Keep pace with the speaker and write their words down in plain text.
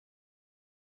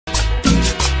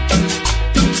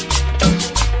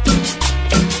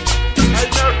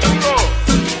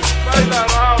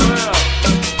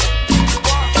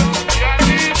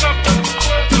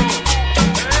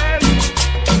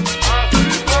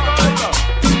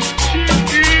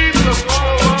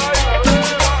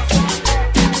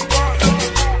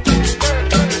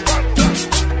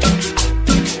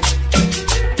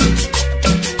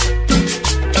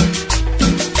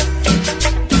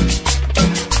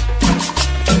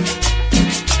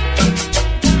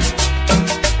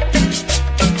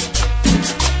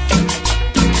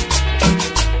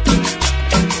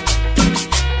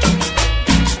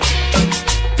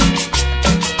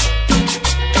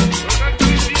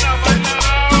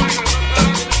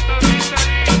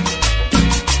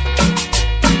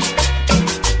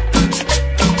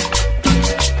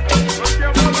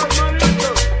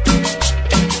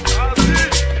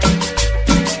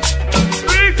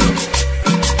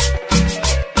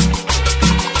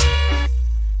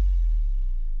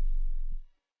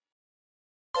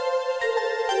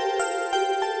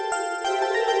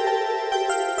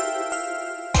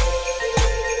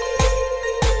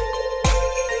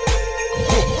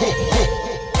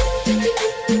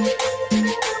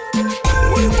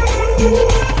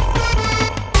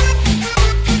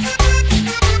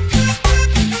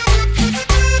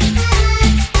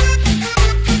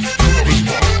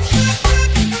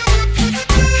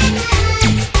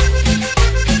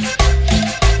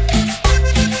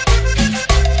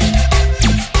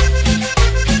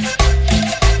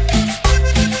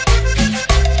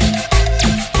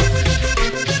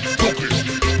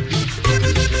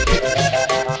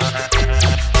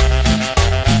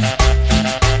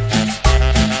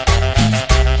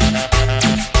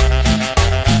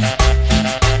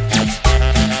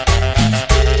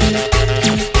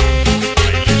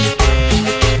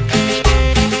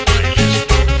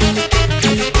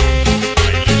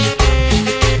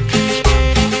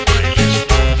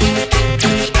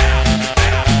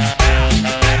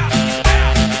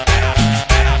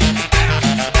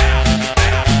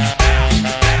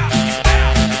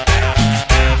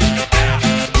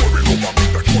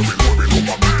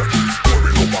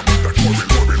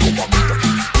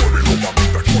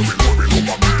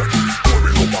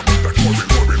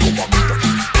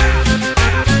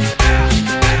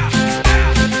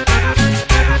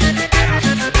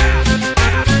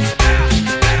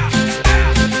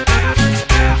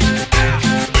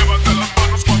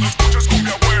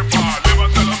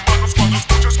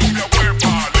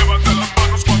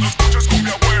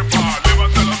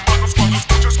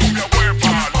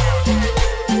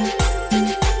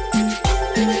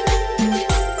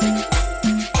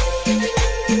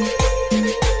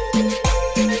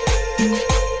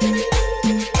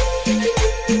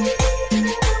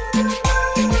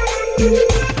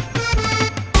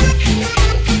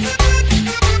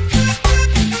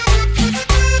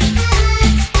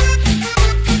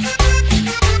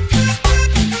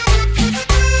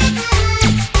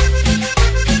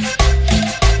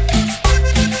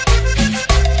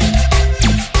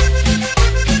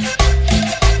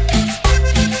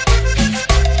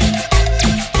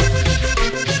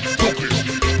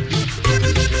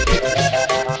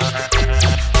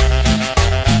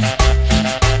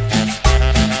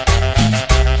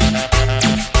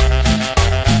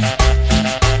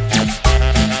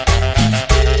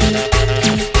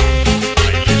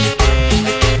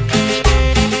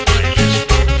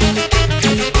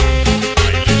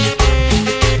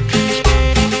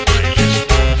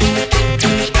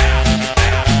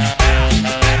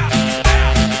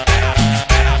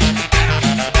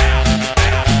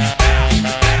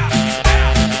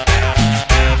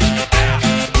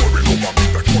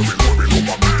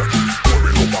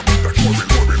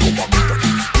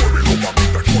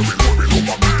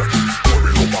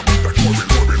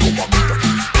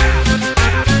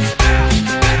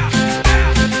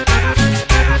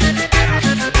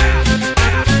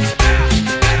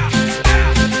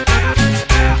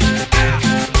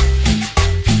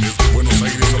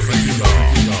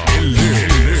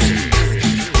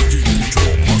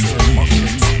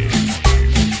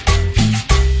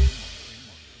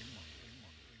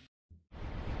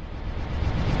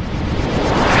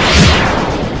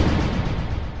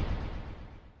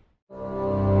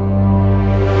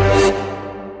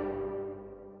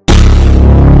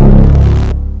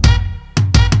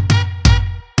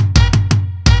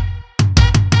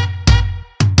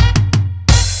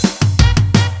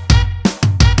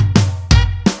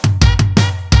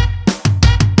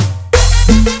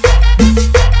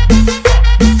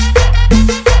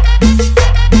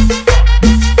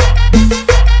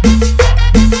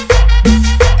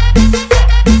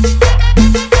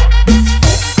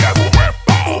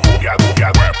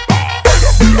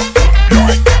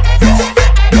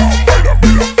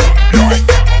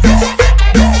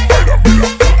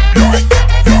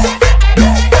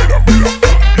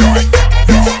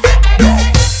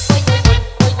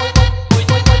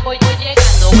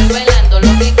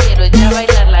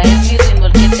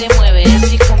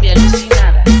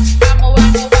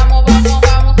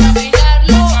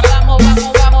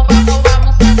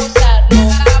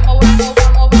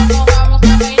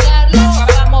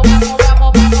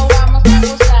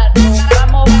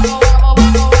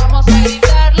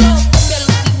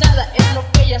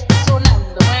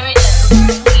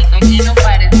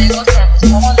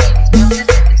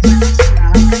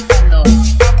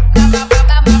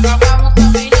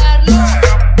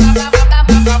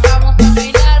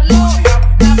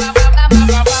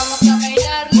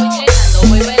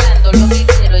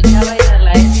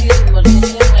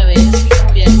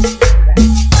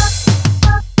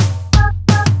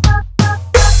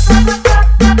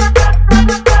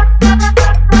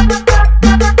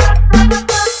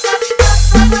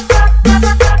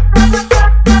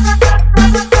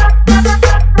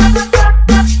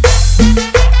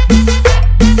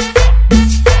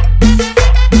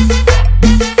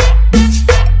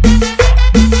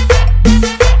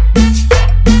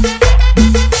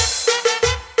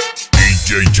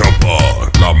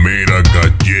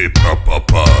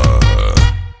papá.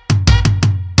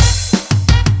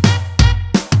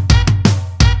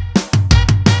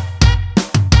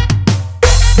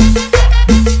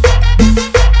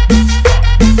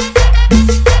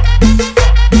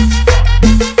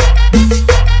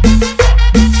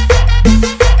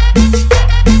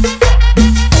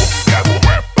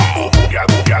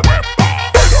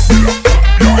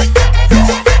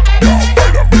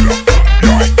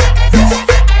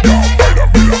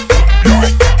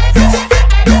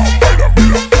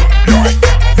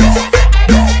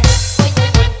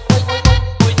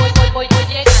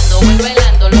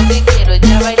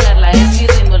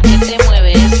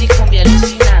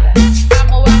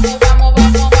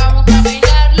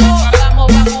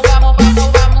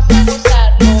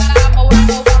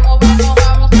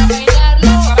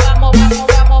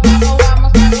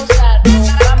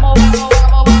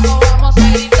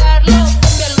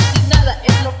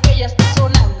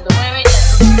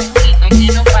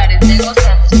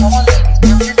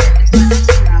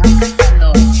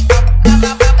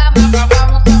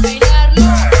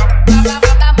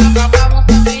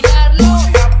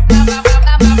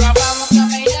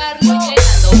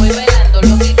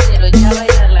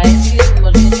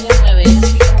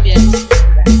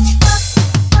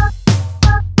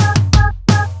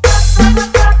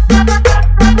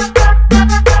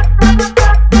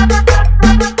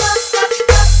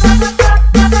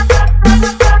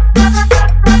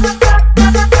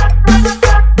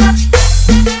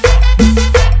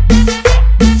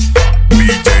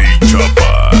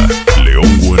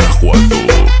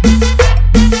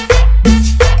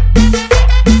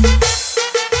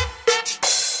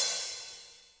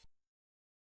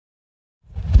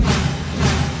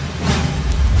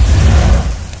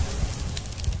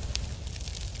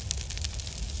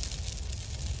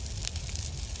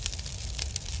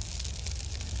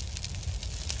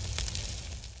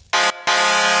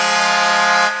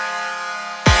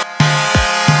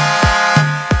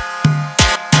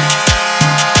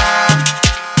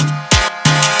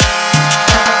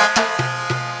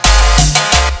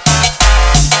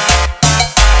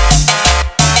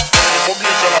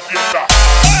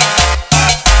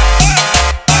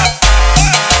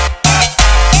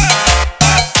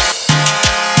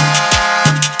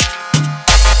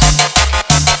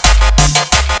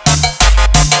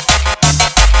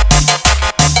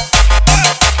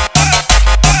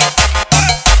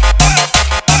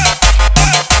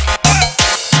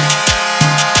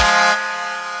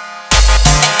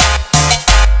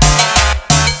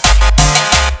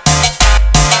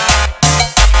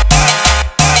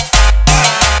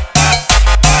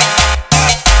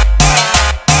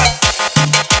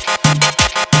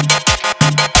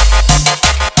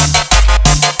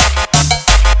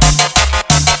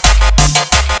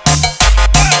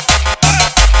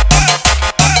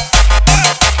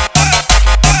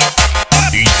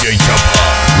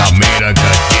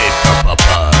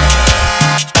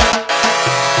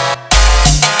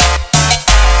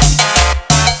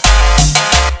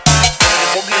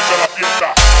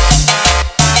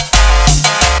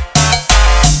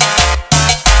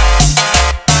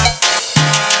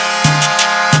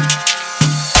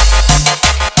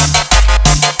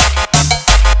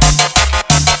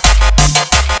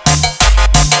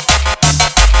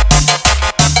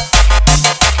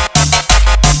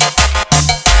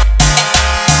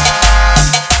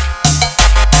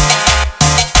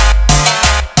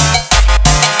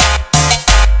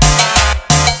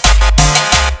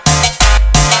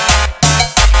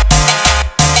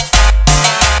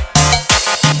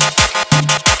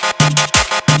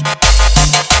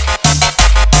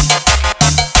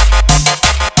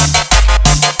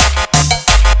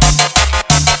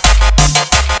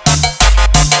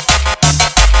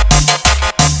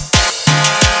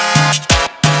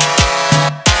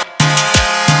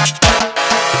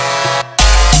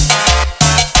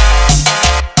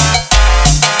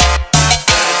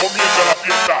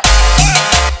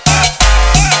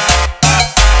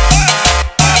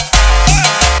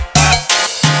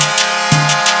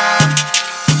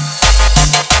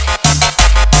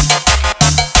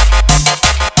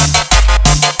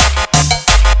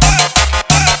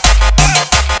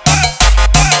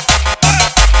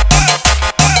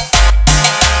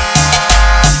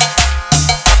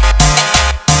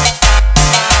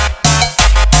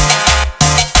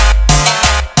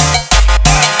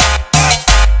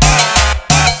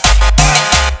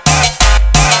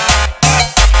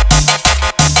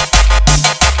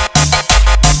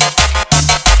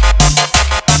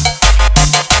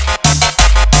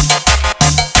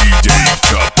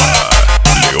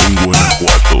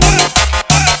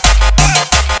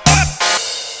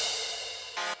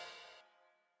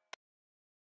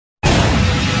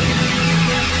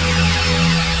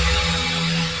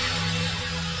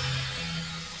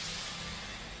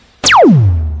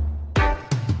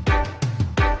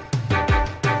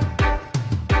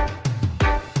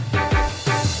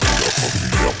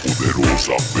 Bienvenidos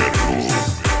a Perro.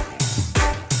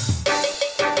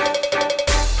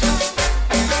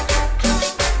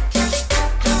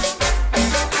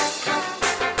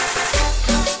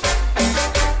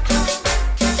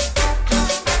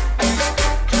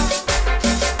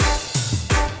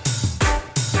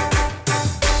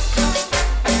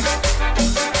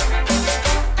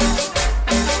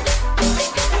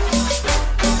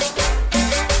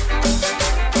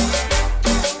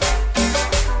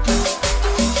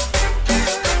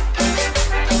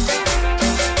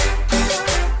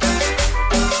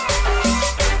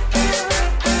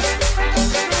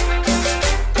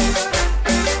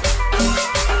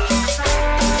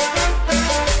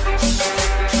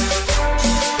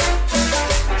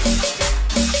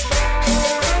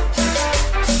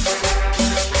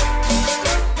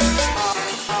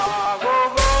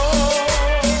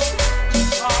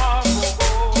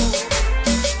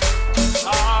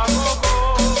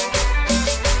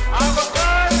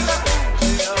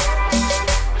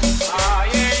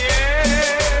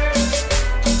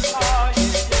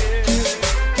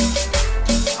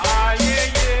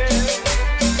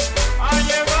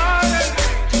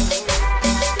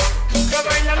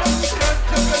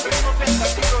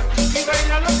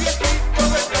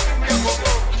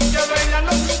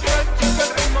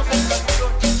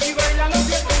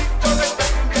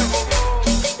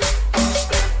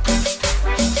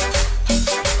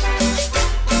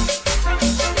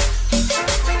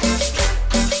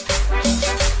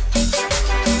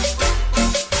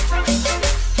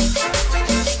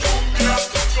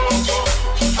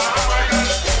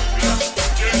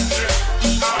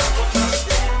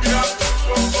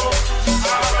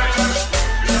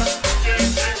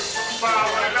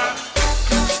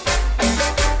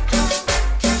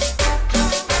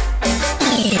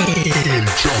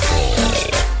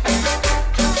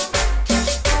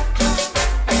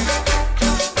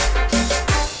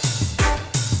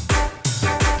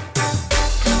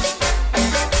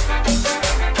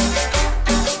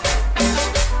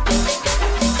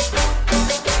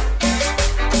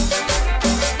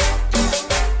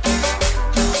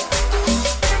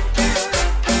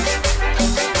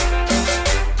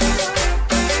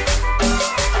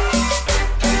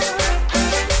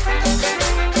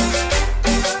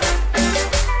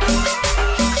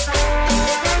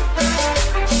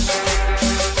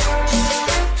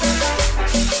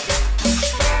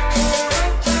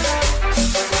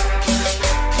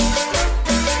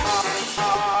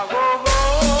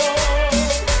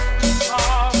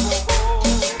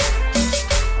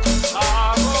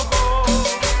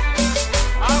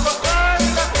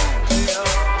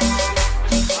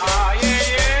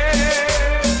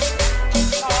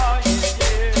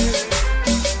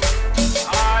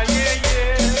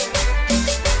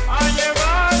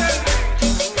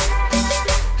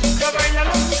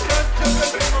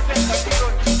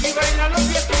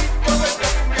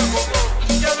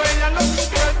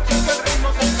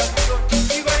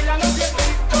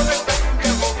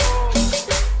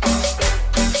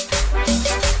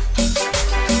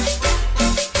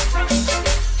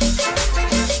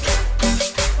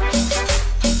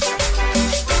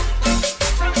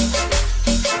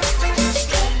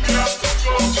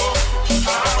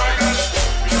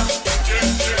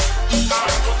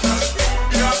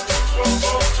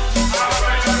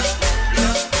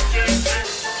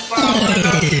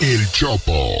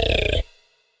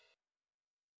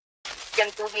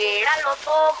 Quien tuviera los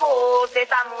ojos de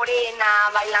esa morena,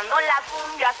 bailando la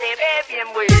cumbia se ve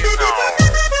bien buena.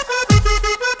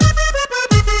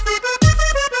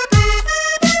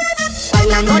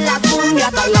 Bailando la cumbia,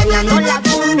 bailando la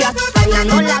cumbia,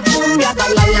 bailando la cumbia,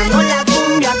 bailando la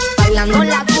cumbia, bailando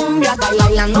la cumbia,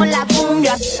 bailando la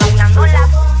cumbia, bailando la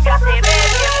cumbia se ve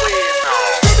bien buena.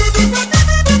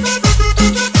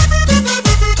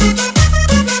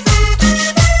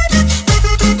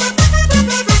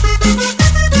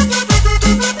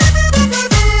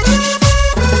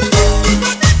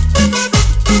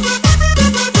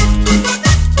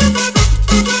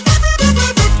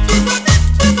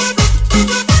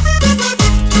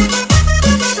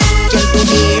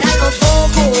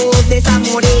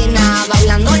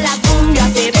 Bailando la cumbia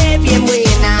se ve bien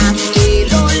buena,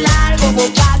 pelo largo,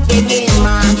 boca que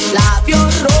quema,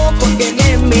 labios rojos que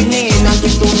me envenenan. Si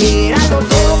tuviera los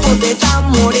ojos de esa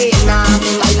morena,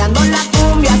 bailando la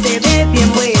cumbia se ve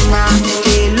bien buena,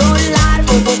 pelo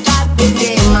largo, boca que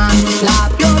quema,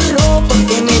 labios rojos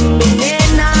que me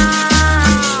envenenan.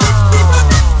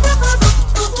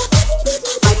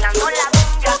 Bailando la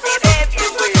cumbia se ve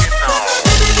bien buena.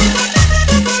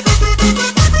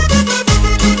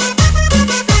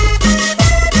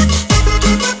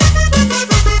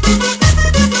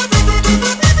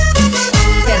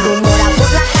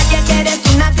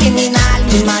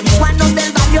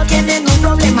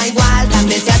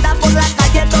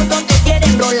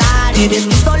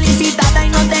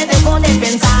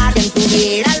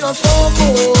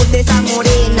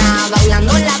 morena,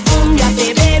 bailando la cumbia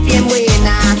se ve bien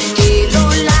buena.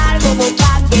 Pelo largo,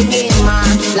 boca que quema,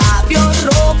 labios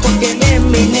rojos que me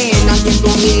envenenan. Si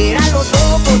tuviera los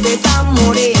ojos de esa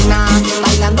morena,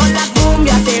 bailando la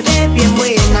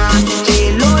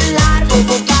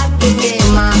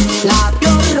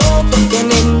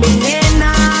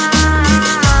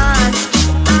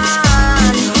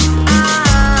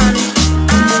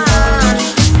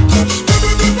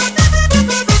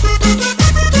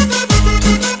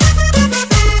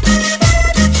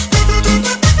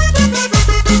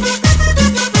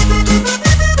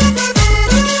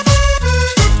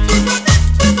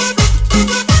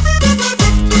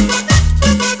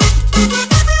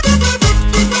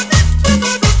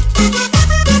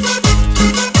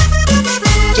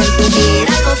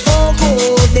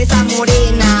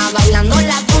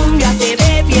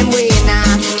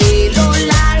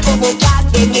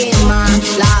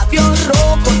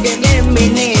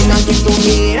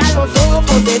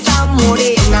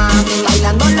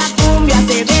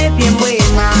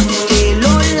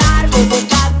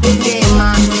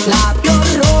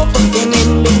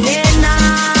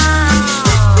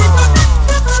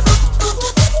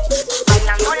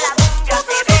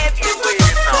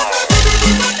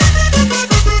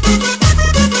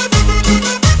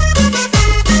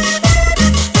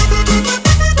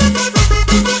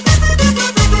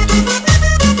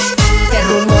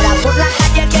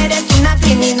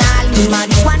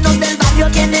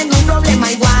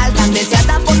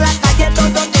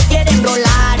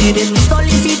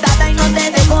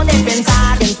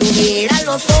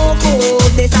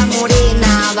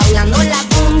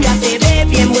cumbia se ve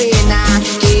bien buena.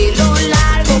 Pelo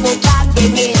largo, boca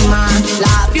que quema,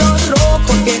 labios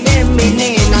rojos que me envenenan.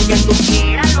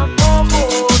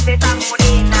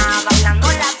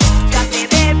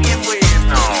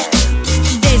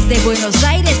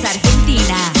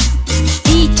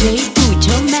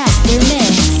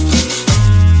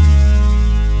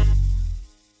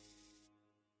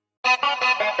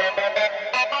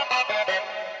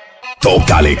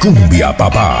 Tócale cumbia,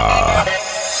 papá.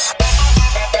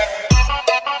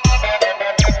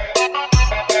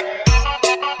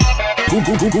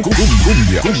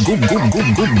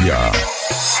 Cumbia.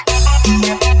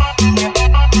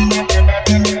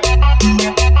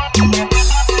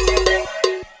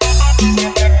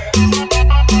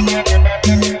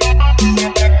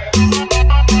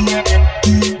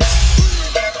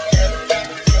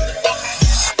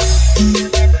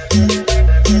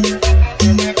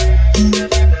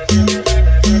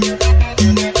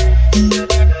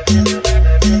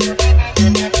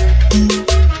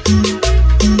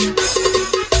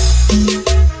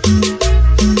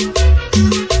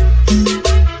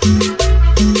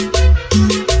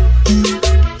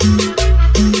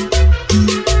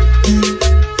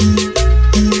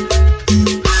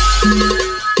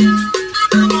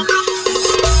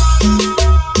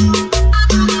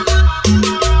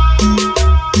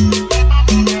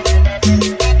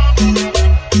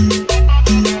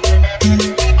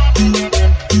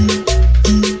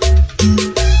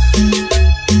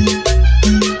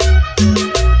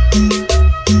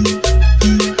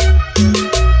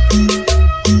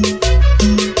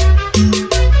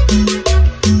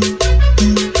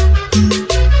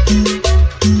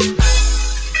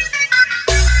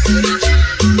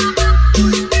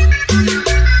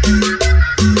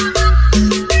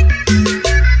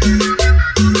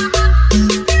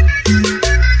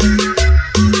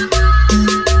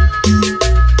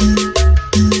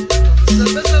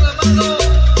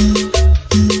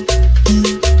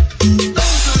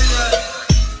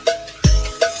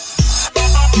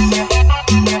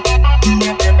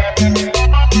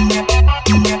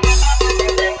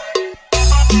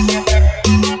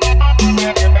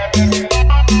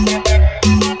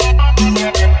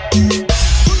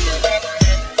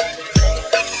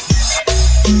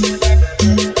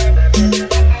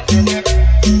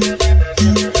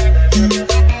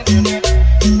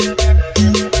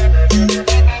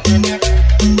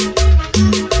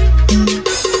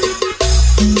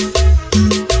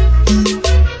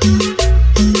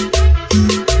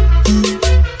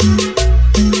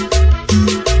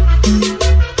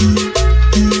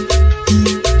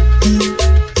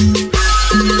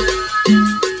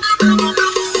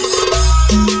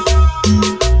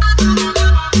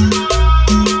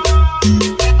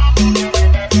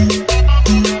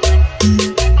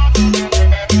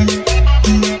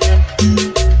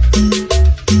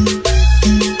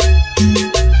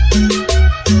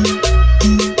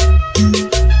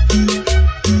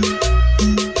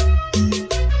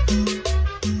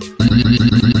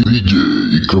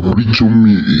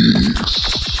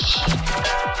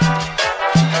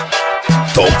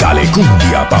 Tócale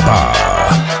cumbia, papá.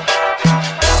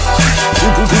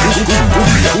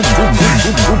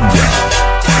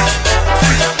 Cumbia.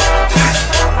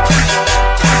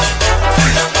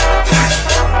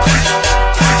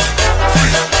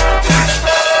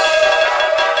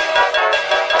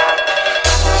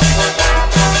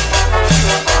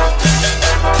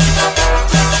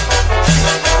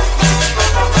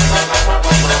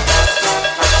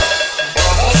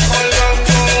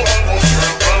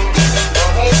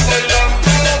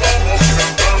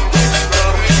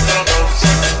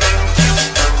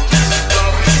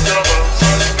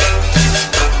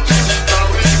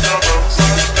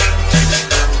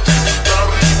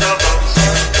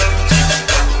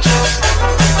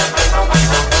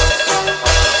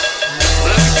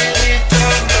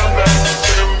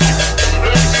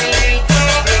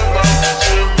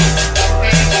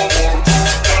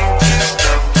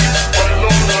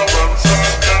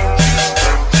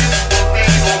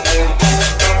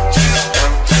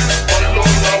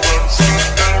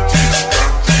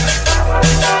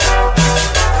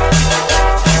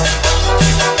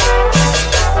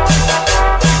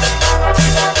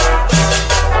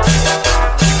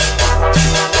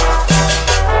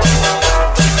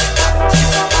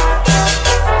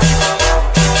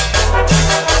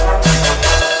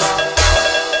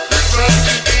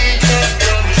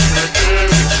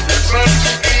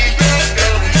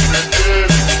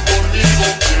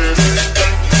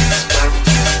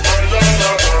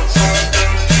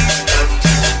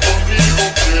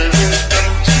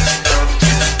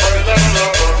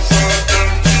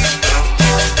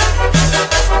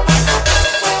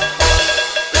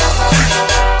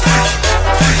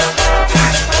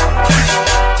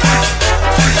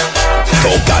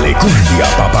 Tócale cumbia,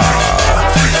 papá.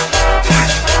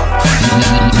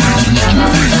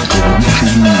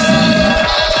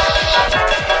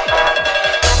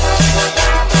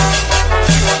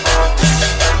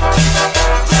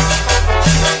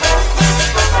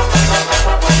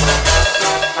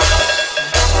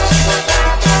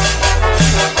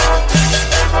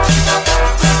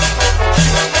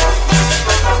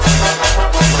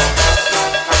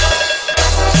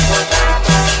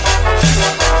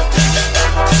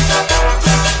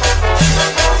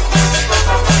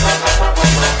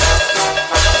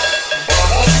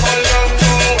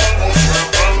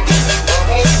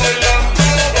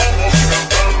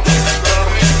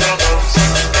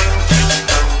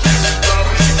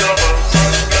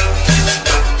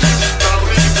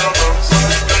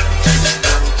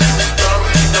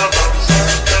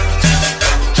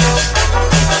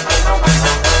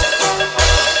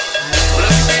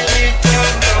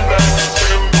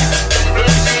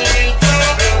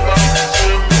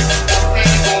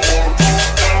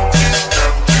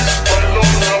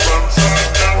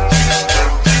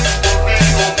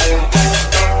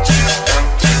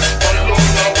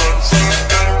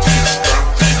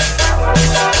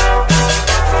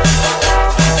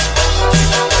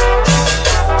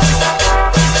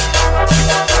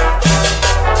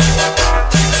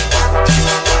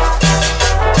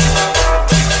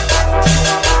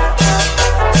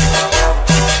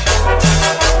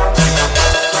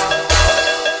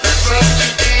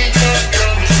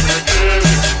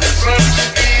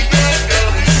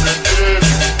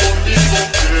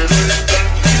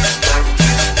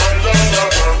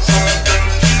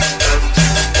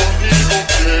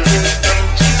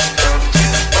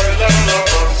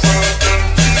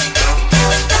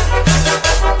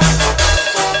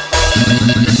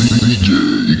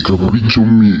 Capricho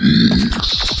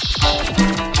Mix.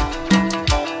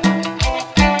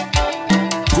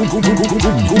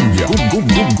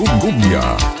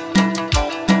 Cumbia.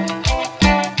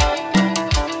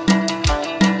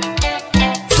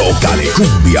 Tócale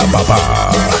cumbia,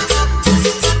 papá.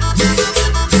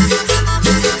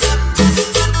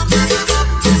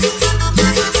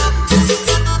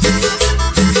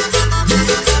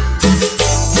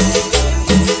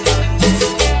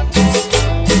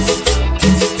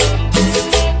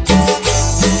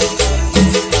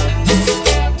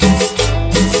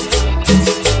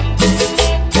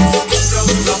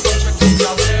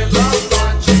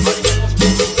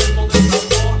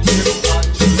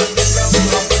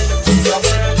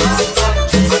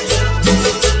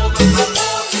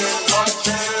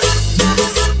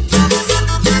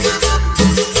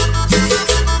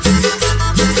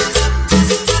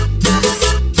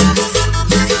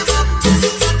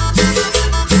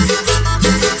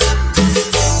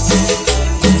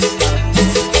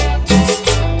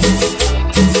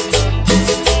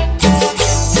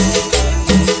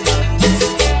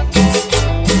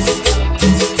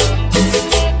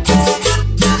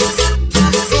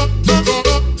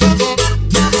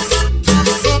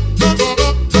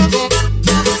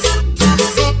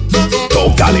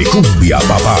 cumbia,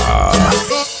 papá.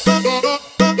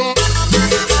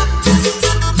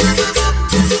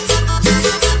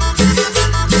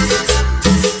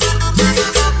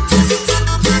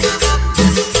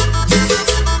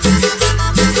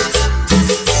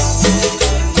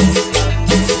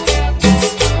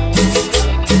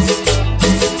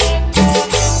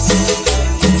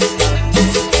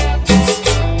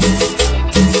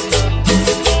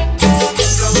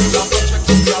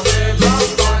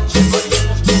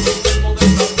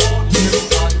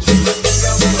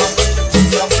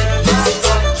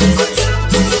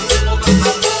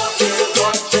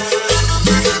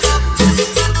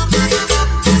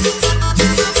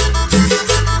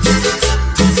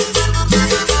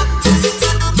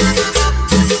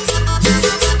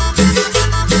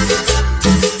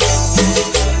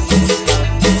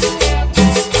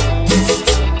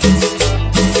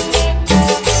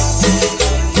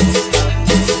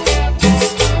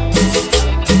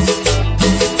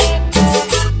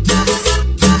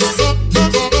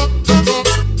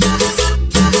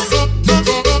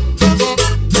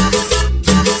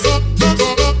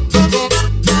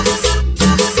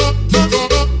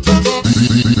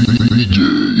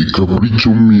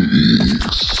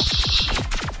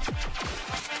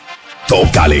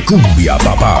 Tócale cumbia,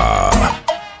 papá.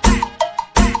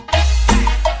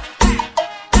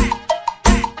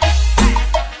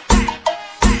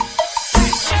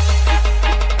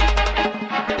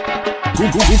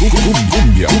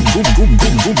 Cumbia,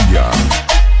 cumbia.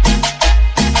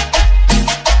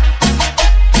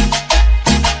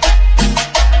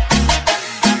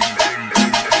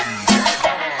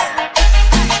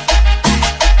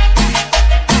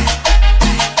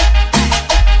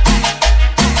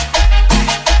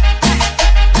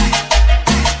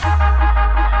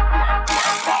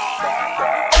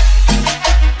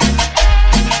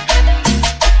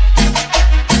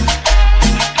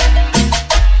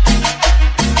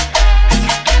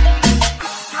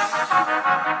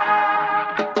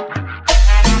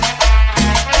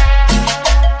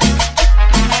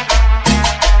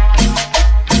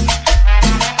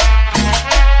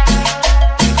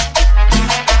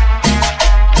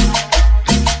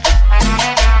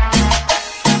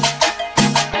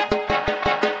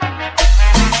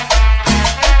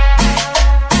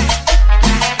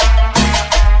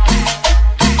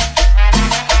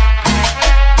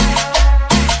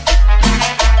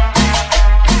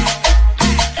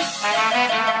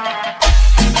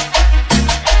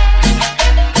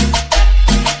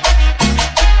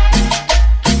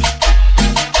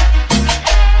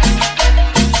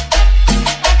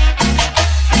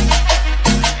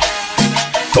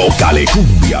 Tócale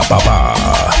cumbia,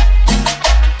 papá.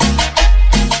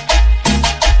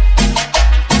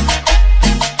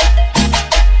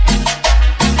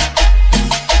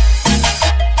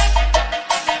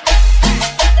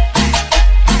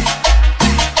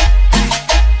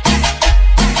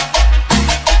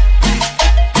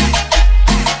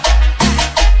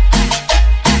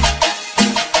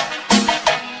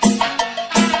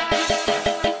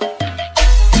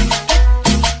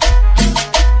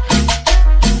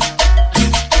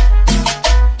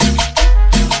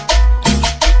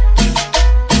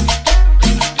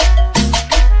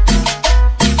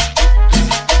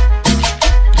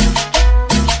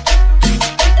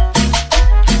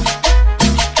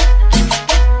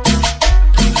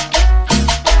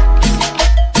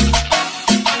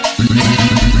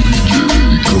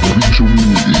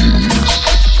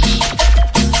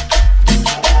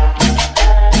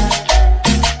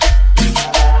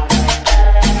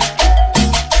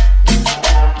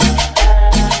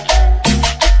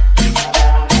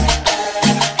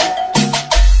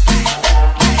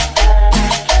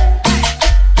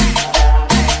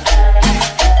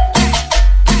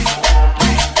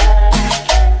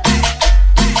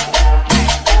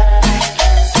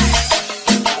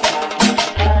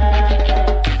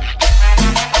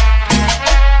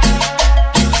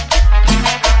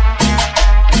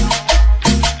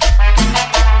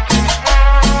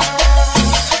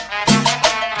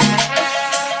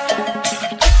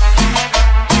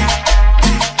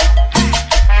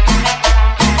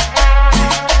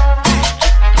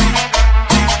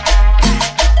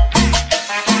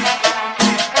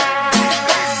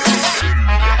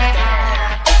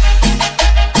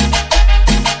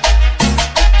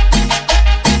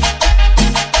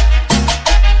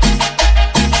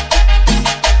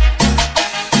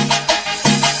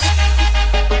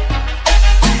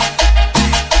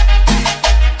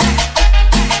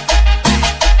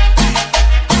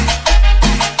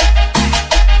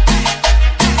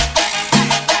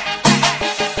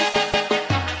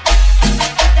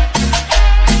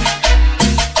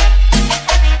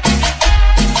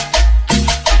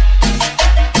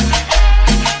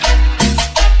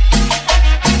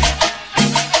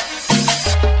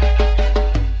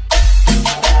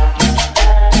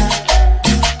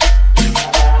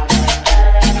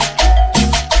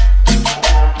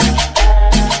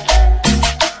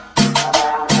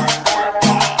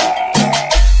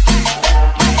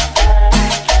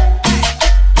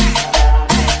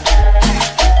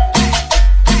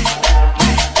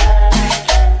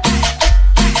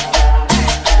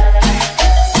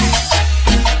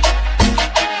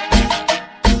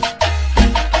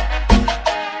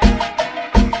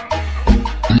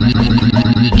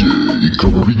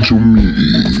 Capricho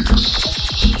Mix.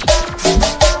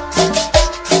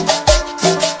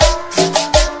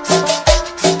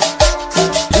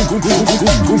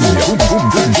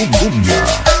 Cumbia.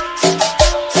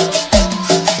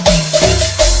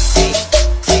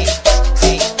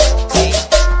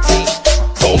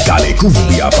 Tócale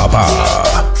cumbia, papá.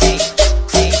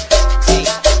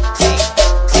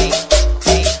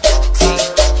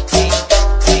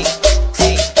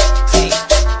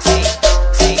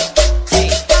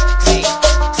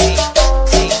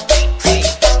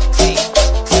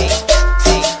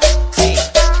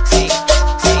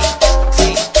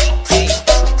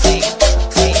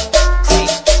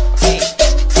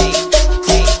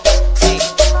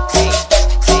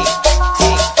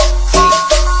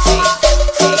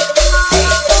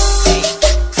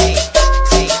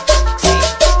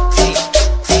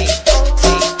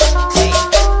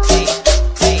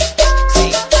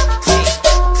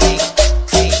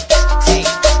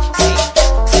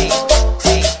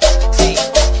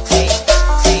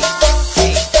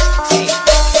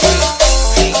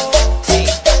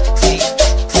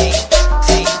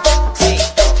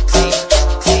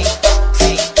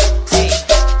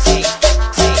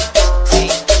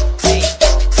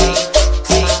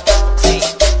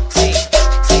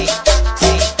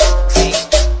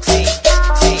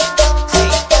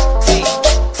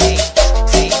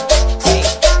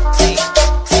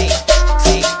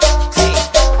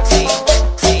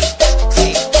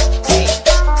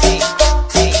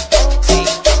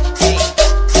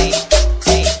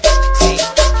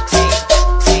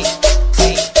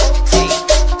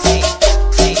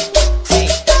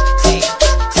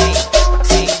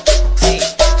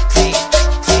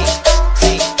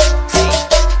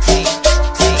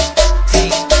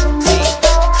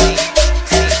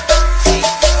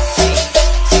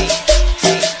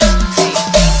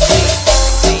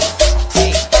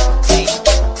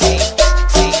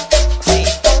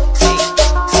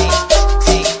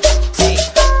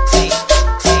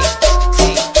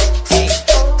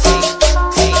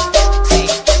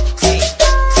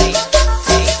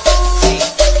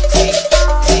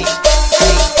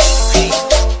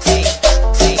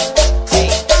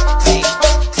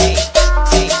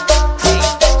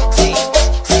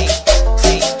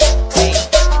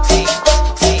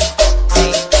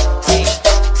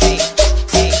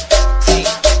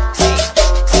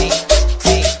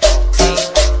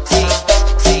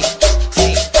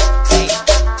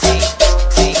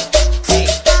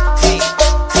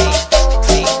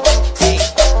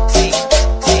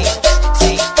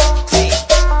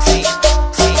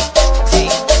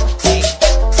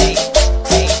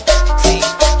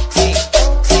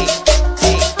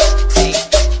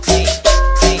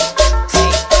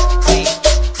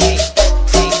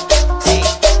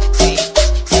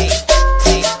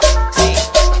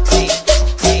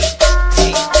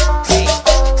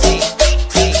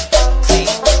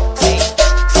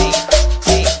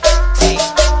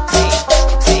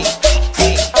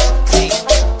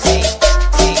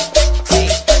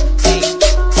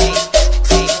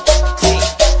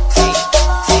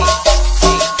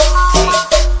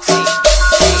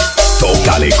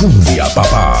 Cumbia,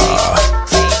 papá.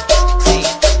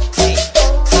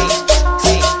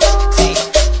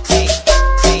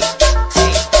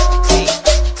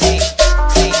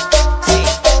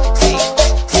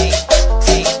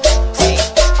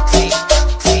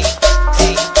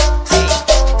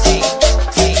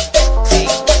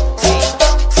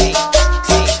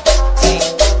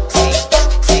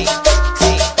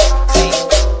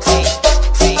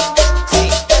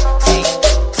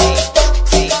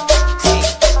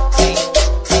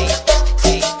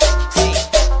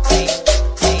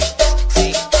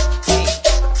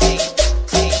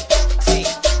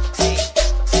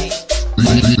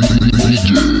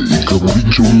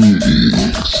 Capricho Mix.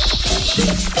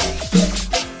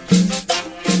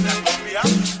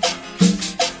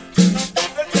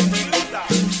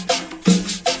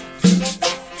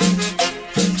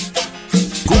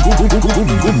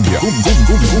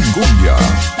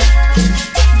 Cumbia.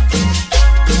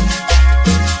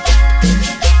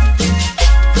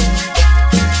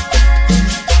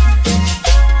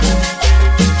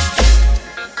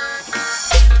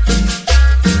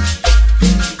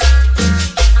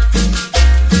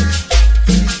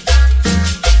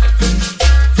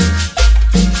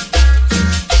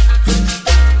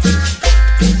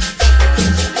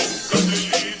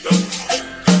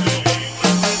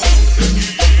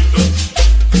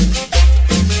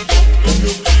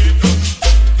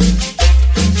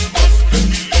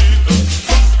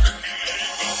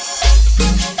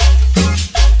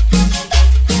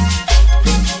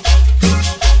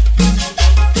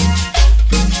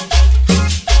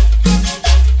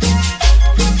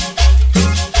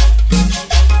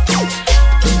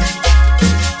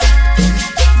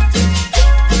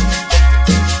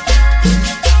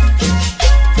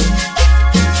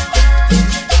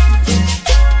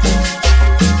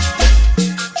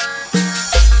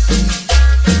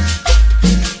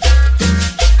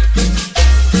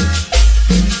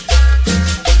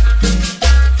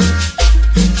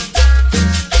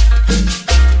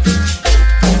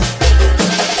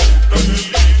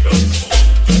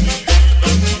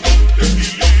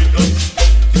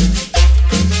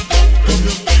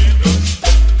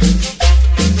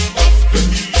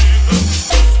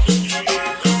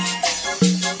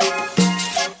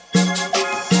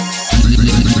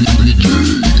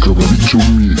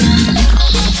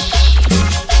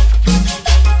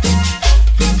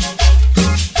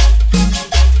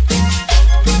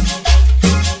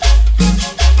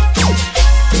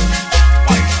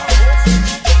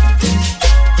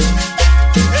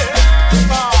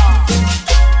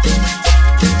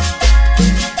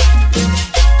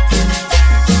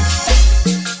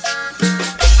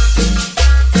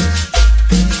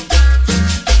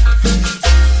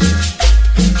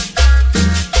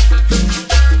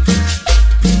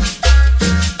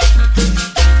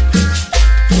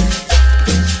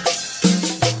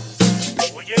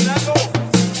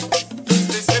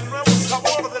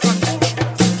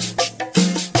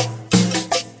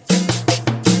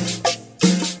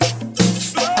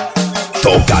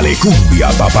 Tócale cumbia,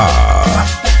 papá.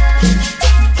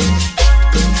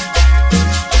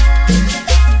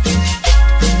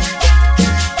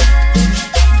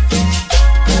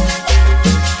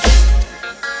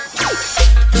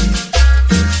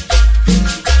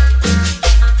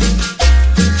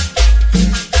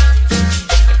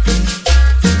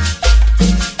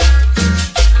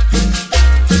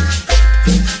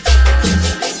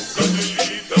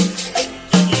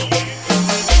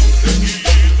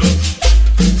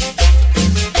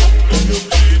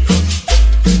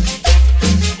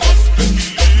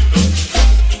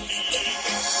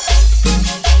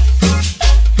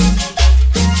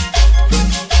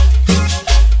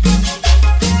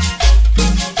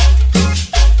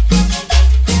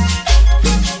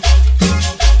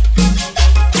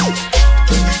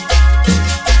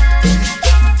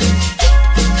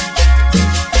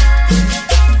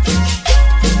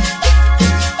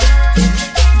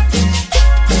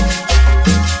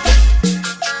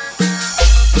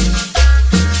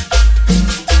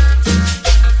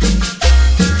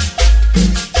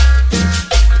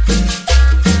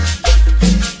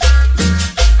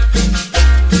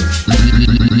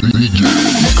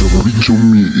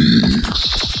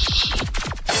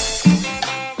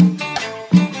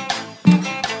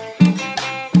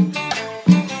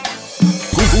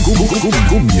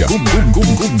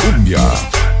 Cumbia.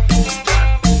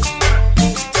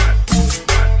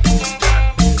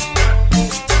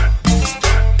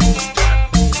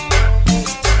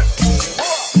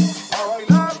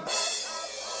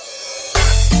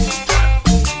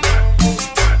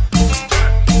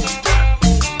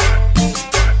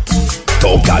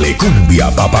 Tócale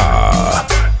cumbia, papá.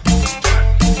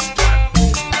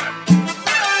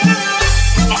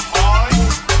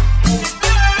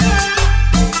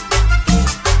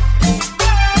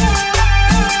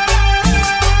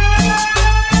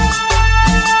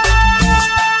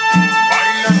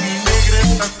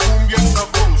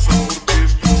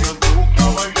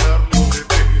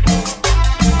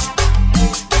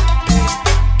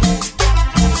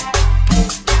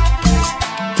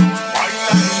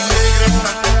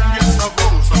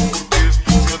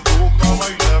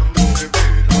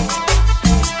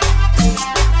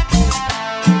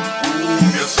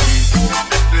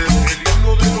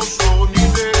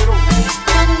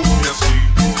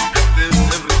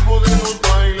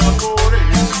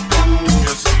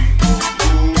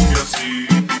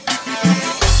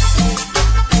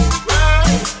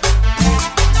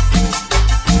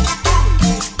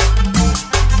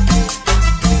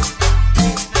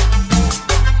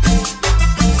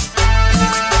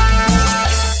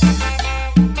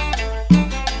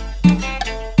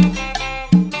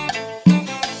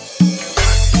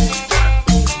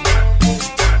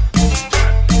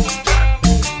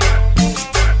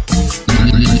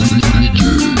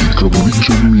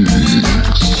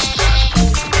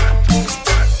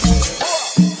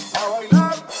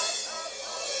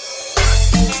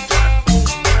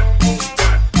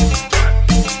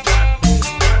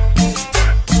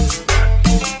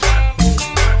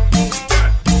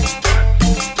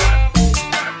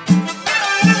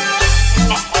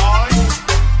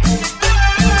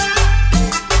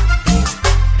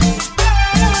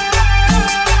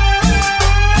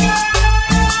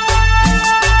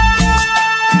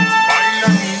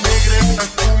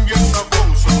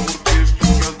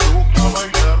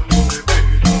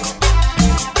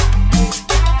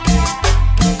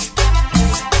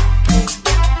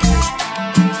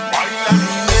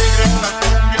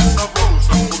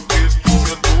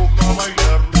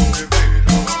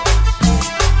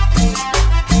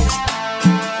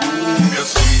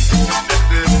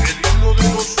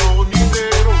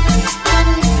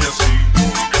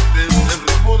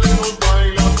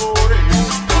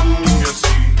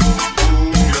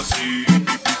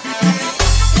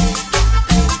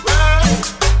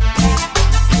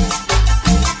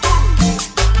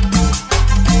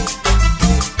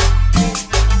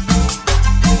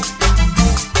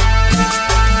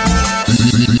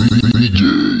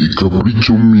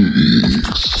 Capricho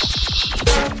Mix.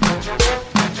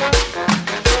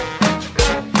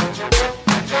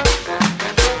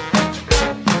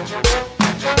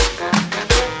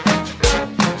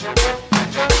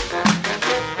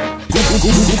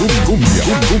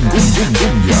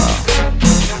 Cumbia.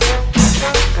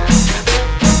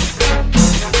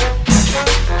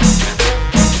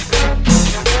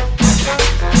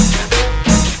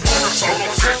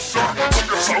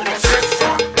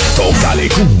 Tócale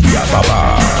cumbia,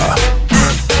 papá.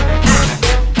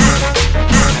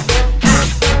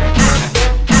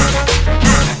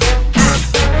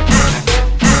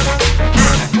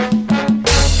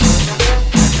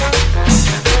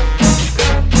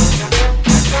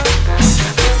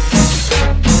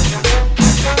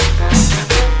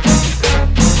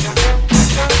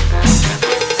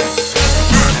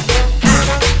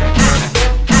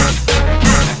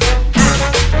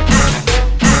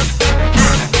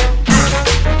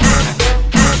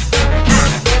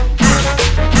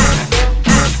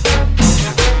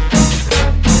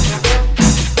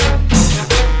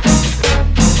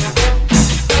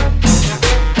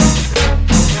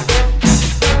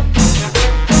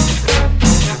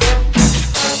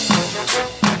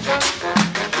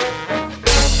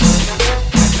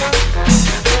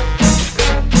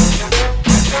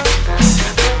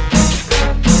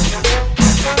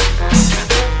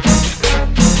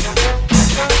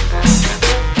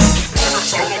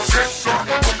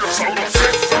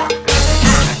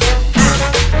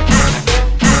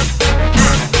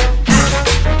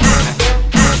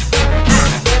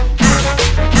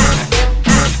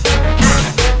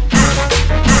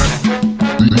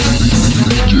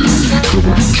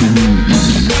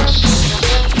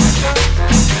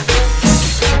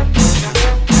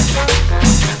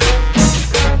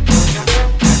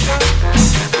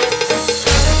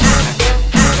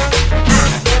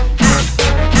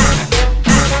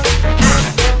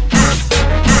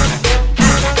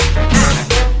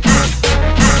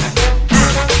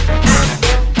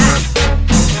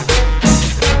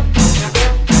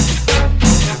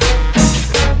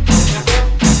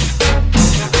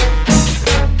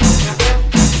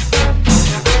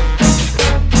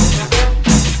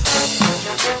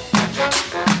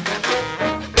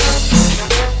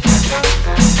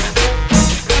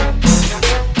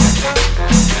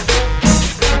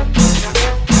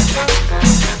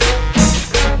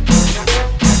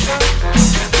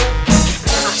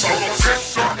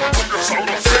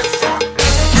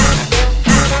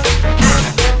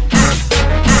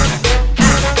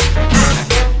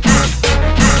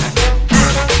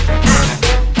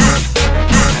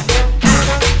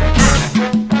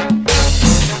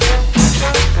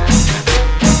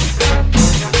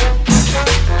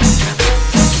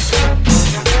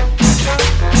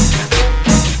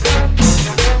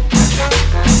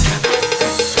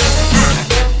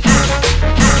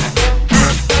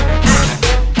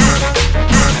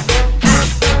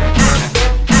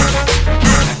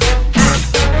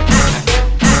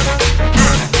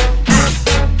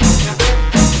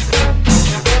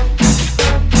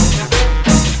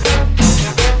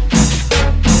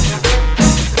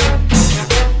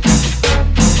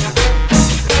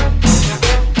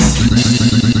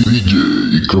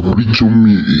 Capricho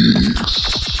Mix.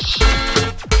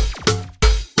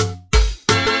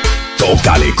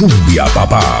 Tócale cumbia,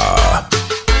 papá.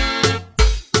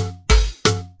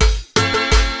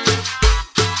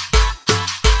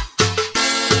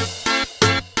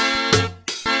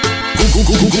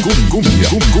 Cumbia,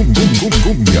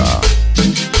 cumbia.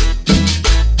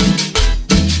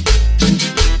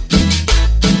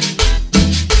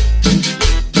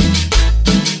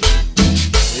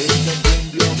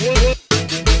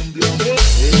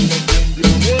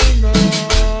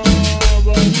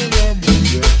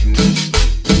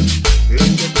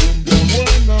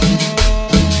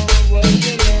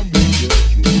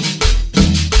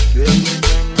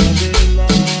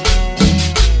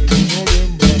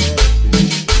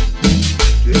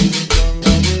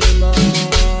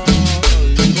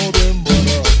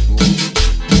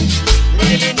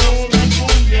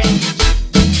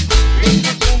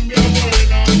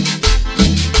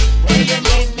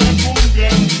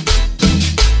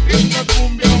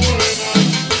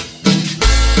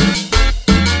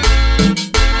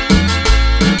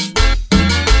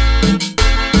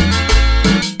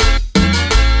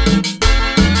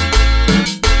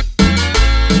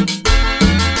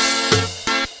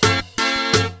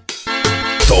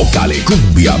 Tócale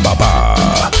cumbia, papá.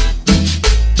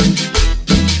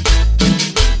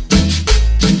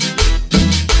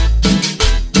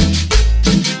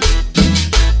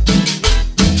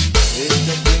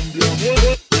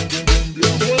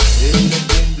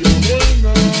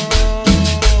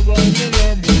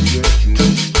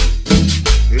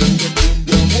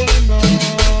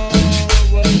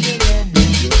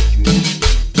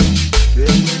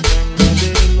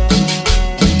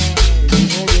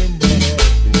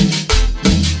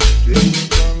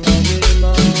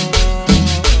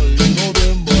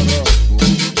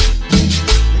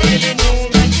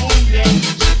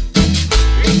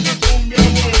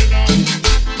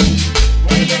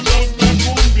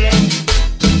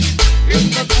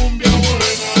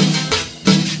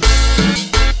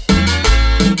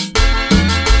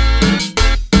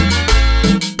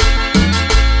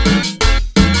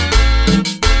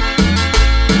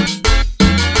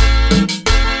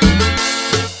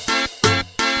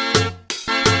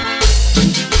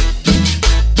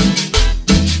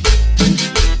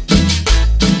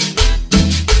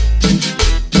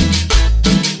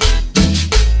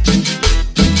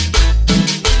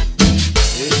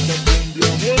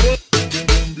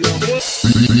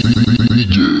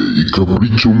 DJ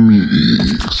Capricho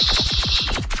Mix.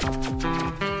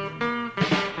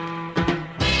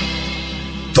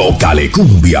 Tócale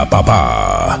cumbia,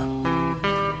 papá.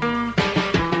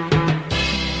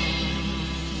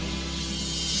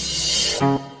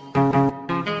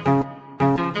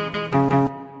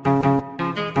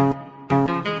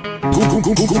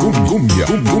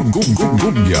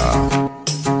 Cumbia.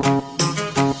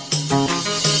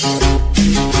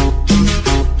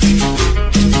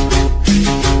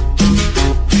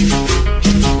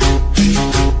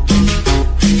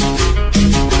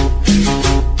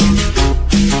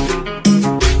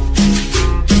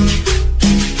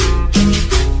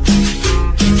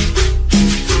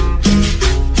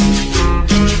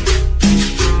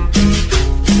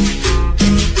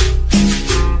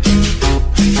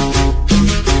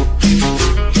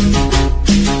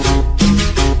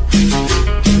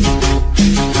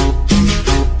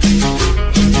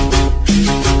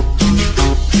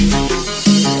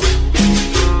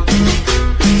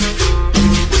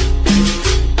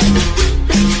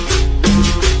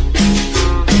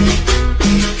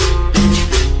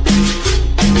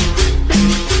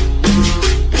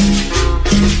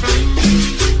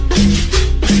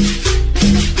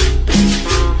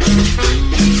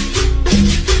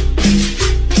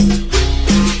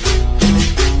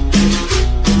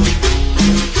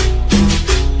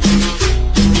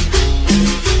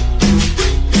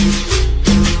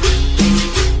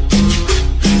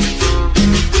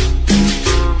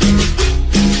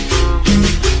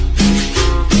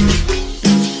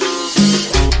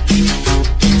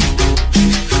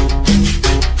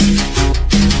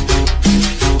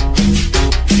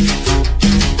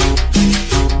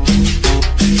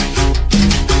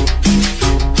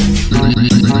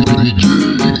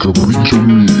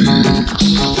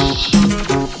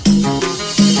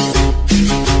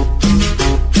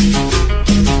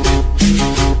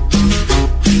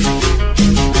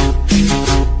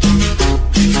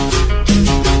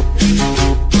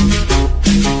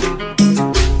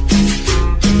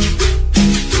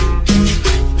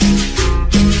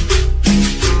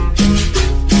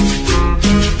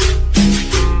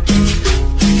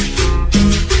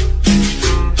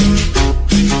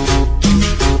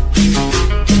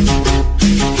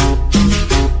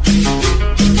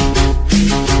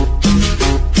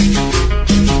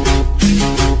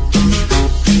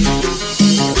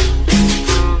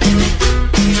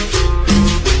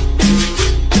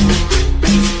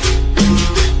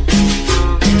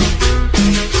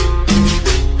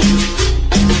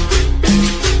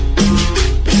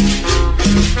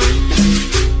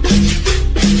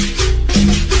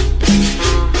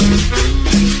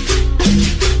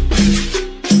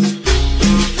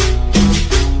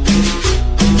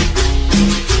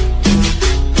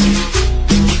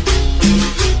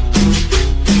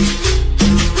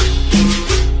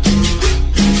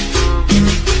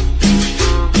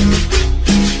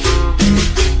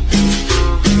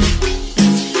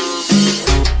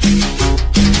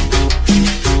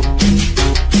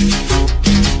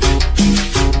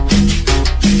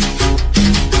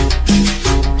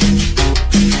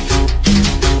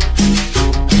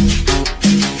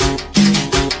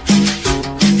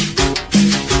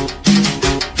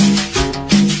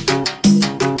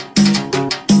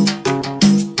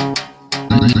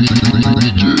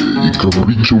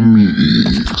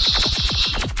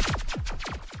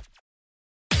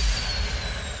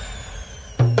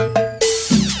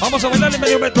 Vamos a bailar en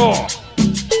medio metro.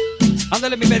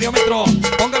 Ándale mi medio metro,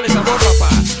 póngale sabor, papá,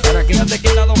 para que vean de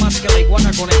qué lado más que la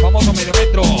iguana con el famoso medio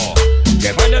metro.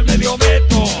 Que baila el medio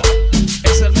metro.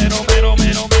 Es el mero, mero,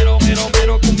 mero, mero, mero,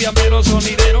 mero, cumbia mero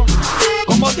sonidero.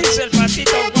 Como dice el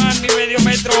patito Juan, mi medio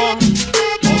metro.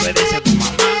 Obedece a tu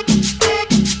mamá,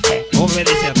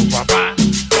 obedece a tu papá.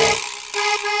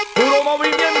 Puro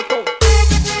movimiento.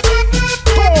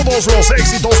 Todos los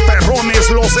éxitos perrones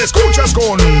los escuchas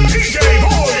con DJ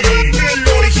Boy, el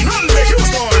original de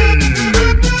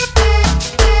Houston.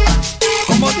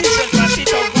 Como dice el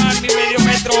patito Juan, mi medio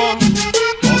metro.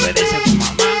 Obedece a tu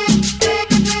mamá,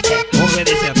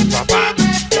 obedece a tu papá.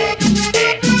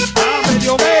 A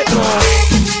medio metro.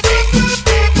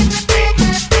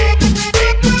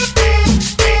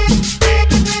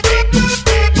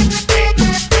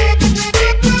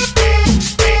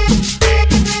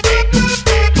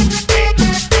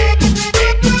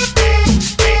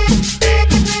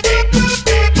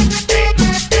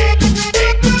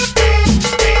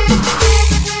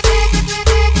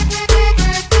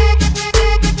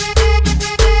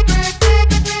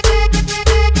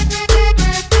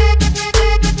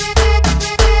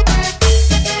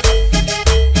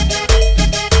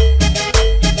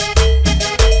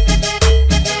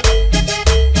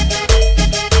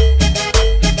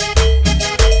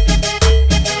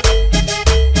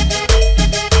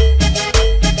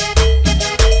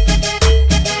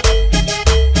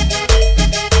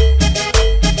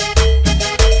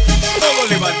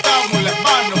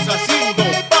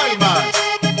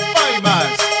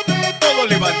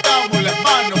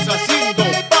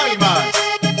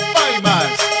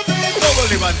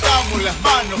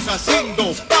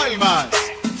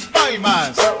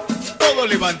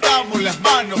 Levantamos las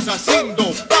manos haciendo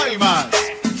palmas,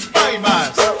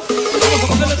 palmas. Vamos a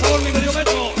ponerle sabor mi medio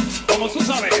metro, como tú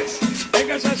sabes.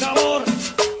 Venga ese sabor.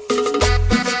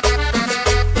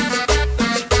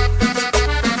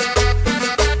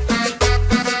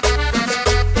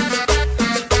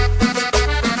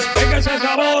 Venga ese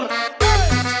sabor.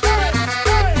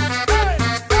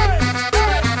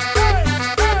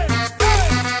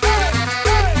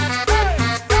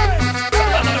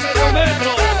 Ándale medio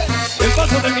metro. El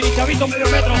paso del mini chavito medio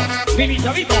metro. Mini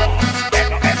chavito.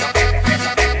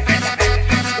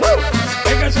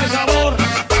 Venga ese sabor.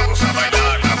 Vamos a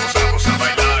bailar, vamos a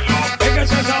bailarlo. Venga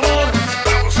ese sabor.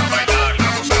 Vamos a bailar,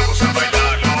 vamos a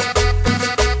bailarlo.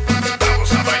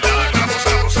 Vamos a bailar,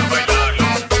 vamos a bailarlo.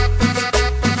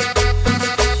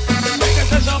 Venga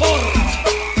ese sabor.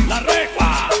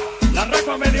 La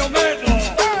recua medio metro.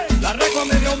 La recua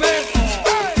medio metro.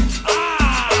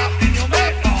 Ah, medio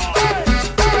metro.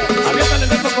 Aviéntale el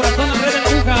beso corazón a red de la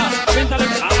aguja. Aviéntale,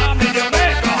 ah, medio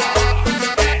metro.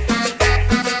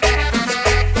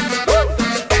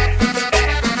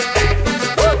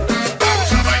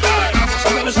 Vamos a bailar,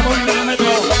 Póngale sabor medio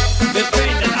metro.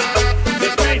 Despeínela,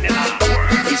 despeínela.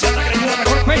 Y si anda creída,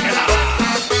 mejor peínela.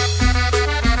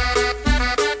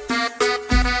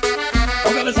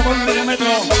 Póngale sabor medio metro.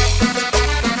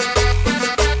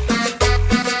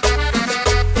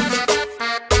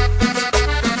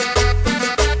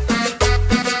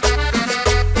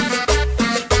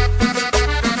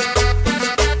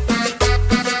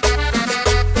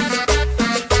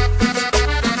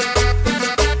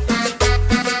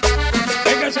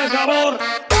 Venga ese sabor.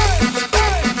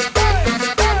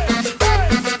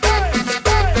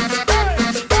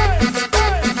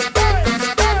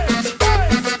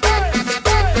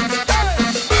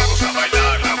 vamos a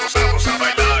bailar, vamos a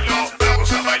bailarlo.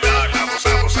 Vamos a bailar, vamos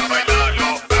a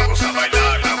bailarlo. Vamos a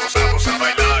bailar, vamos a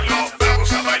bailarlo.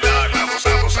 Vamos a bailar, vamos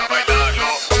a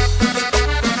bailarlo.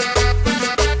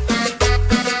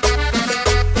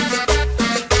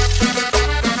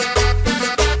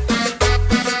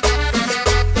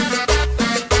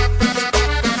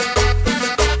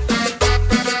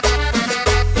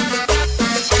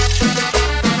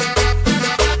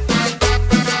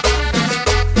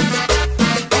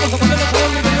 Vamos a ponerle sabor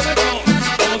mi medio metro.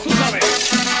 Como tú sabes.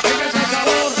 Venga ese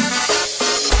sabor.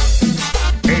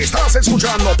 Estás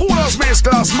escuchando puras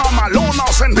mezclas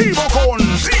mamalonas en vivo con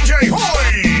DJ Boy.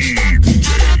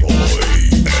 DJ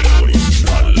Boy, el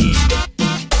original.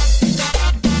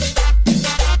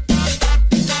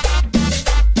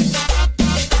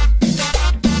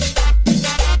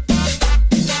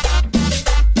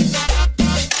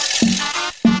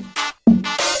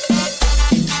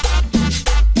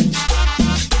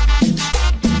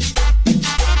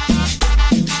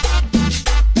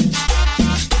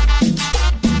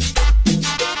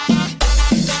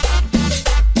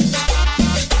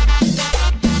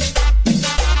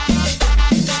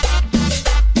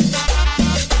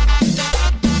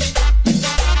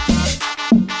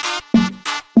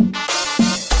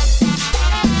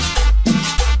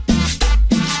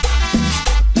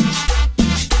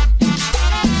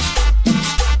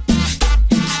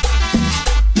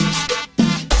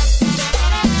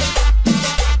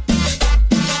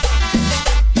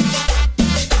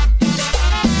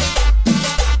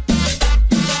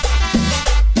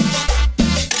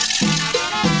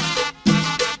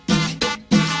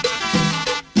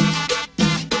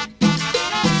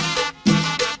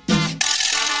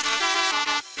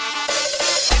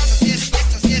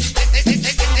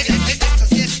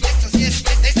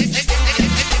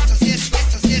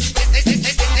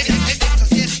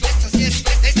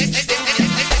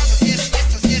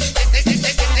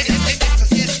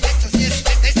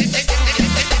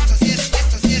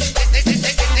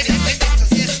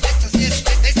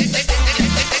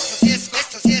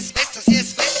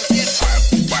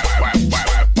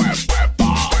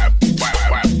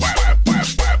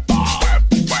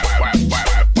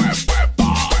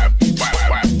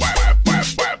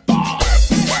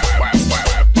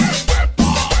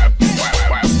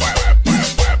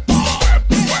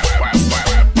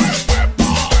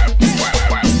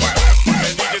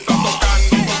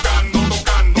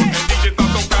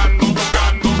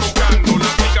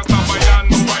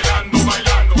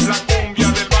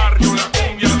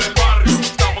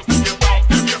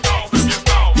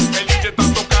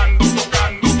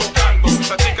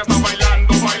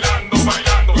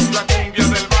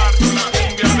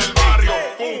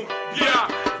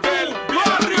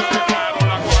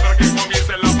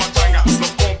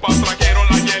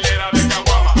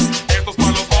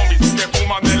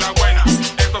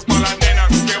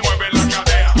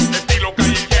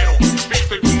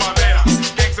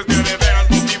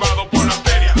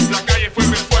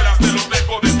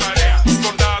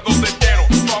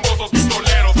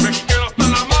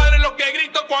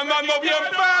 ando bien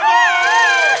pedo.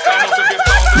 Estamos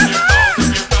enfiestados, enfiestados,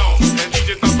 enfiestados. El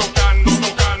DJ está tocando,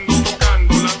 tocando,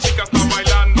 tocando. Las chicas están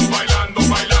bailando, bailando,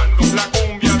 bailando. La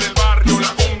cumbia del barrio, la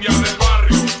cumbia del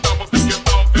barrio. Estamos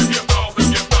enfiestados, enfiestados,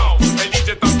 enfiestados. El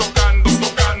DJ está tocando,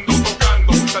 tocando,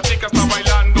 tocando. La chica está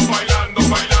bailando, bailando,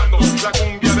 bailando. La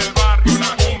cumbia del barrio,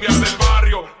 la cumbia del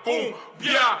barrio.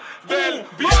 Cumbia del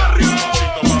barrio. Un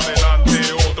pasito para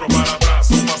adelante, otro para atrás.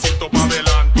 Un pasito para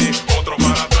adelante, otro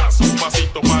para atrás. Un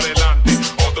pasito para adelante,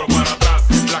 otro para atrás.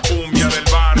 La cumbia del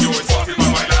barrio es fácil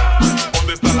para bailar.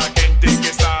 ¿Dónde está la gente que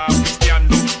está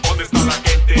pisteando? ¿Dónde está la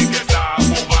gente que está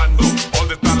fumando?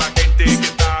 ¿Dónde está la gente que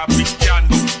está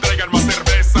pisteando? Traigan más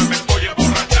cerveza, me estoy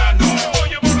emborrachando. Me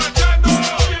estoy emborrachando, me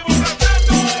estoy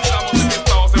emborrachando. Estamos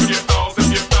enfiestados, enfiestados,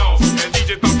 enfiestados. El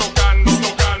DJ está tocando,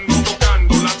 tocando,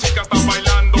 tocando. Las chicas están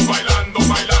bailando, bailando,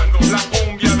 bailando. La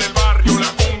cumbia del barrio, la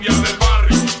cumbia del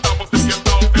barrio. Estamos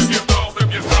enfiestados, enfiestados,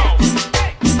 enfiestados.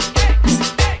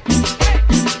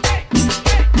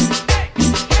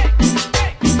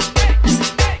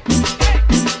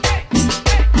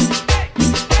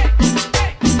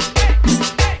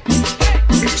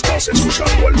 Estás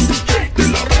escuchando al DJ de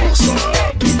la raza,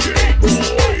 DJ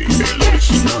Boy, el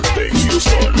original de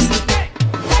Houston.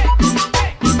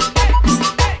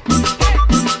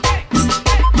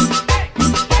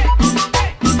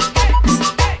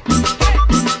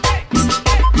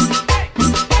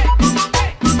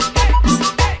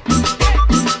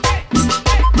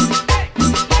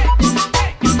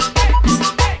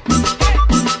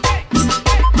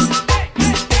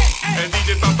 El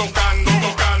DJ está tocando,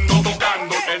 tocando,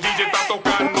 tocando. El DJ está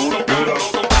tocando, tocando,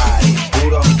 tocando. Puro party,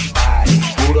 puro party,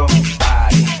 puro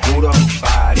party, puro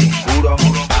party, puro party, puro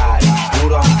party, puro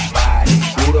party, puro party,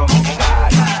 puro party, puro party,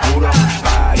 puro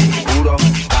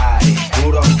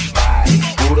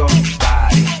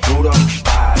party,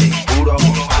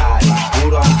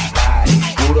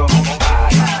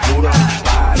 puro party,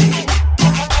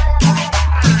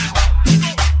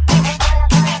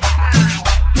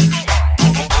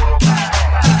 puro party, puro party,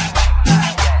 puro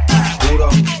party. Puro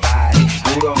party,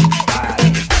 puro party.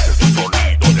 Este es el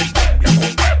sonido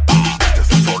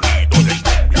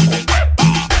de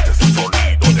cumbia con Wepa. Este es el sonido de cumbia con Wepa. Este es el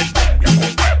sonido de cumbia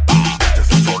con Wepa. Este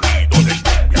es el sonido de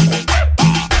cumbia con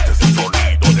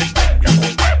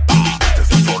Wepa. Este es el sonido de cumbia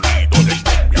con Wepa. Este es el sonido de cumbia con Wepa. Este es el sonido de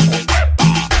cumbia con Wepa.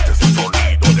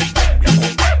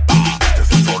 Este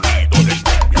es el sonido de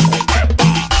cumbia con Wepa. Puro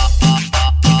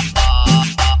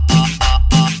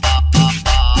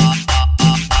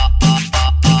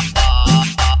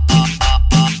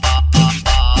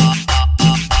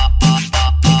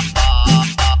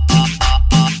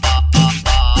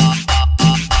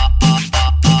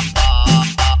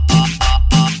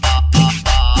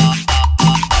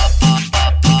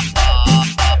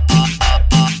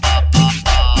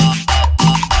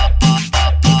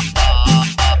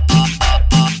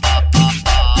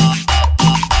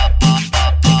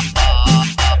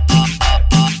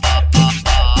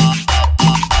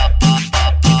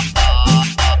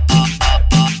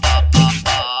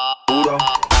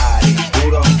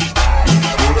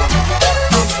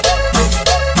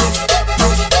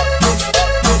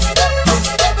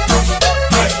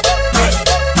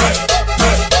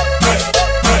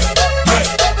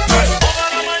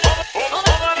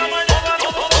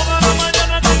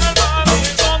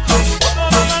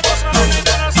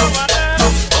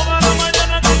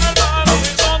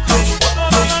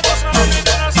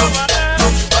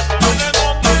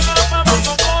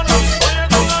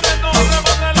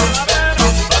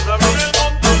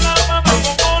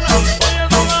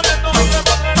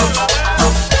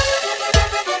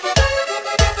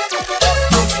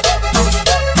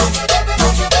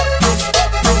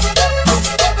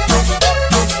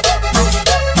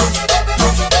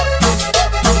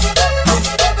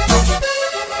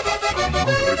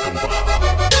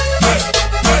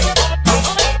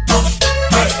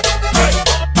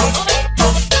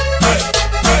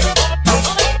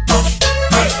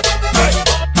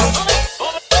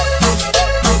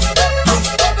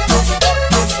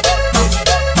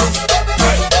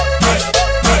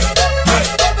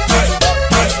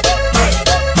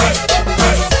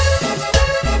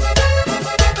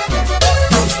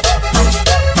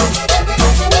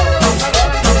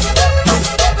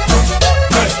party, puro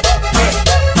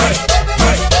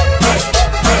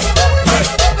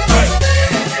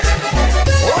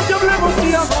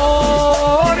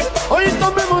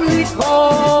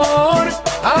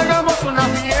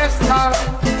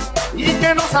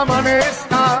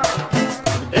amanezca.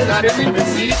 Te daré 1000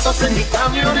 besitos en mi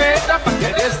camioneta pa'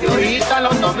 que desde ahorita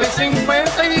los tomes en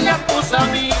cuenta y dile a tus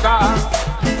amigas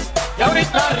que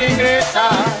ahorita regresa.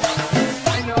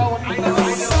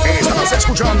 Estás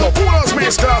escuchando puras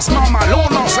mezclas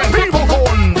mamalonas en vivo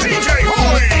con DJ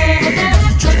Hoy.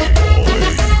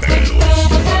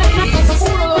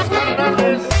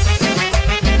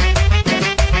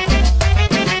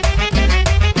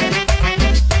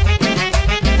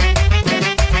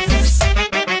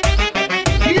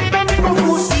 Quítame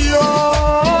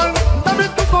confusión, dame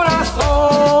tu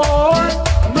corazón.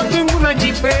 No tengo una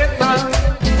jipeta,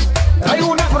 traigo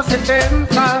una por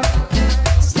 70.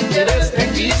 Si quieres te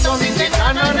quiso mi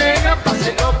tejana negra,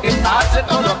 pase lo que pase,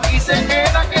 todo aquí se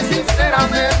queda, que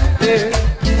sinceramente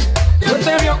yo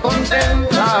te veo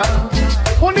contenta.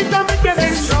 Bonitamente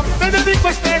dentro, te dedico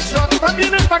este shot,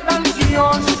 también esta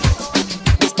canción.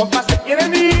 Mis compas se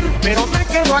quieren ir, pero me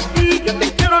quedo aquí. Yo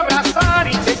te quiero abrazar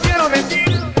y te quiero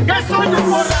decir que soy un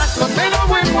borracho, pero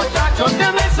buen muchacho.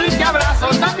 Te beso y te abrazo,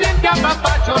 también te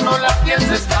apapacho. No la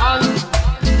pienses tanto,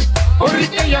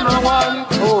 porque ya no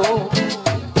aguanto.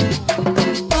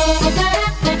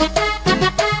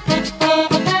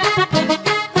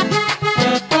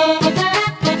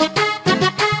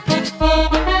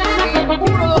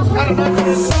 Uno, dos,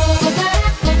 carnales.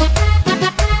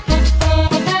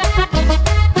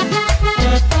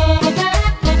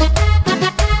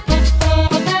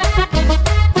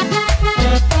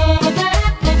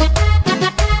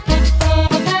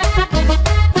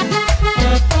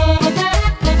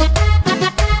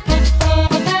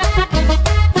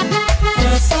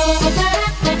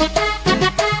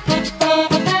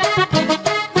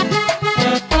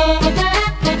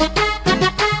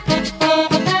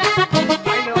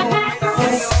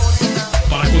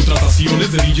 Para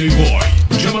contrataciones de DJ Boy,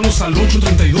 llámanos al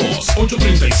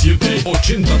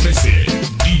 832-837-8013.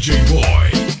 DJ Boy,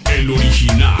 el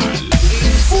original.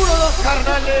 Uno, dos,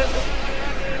 carnales.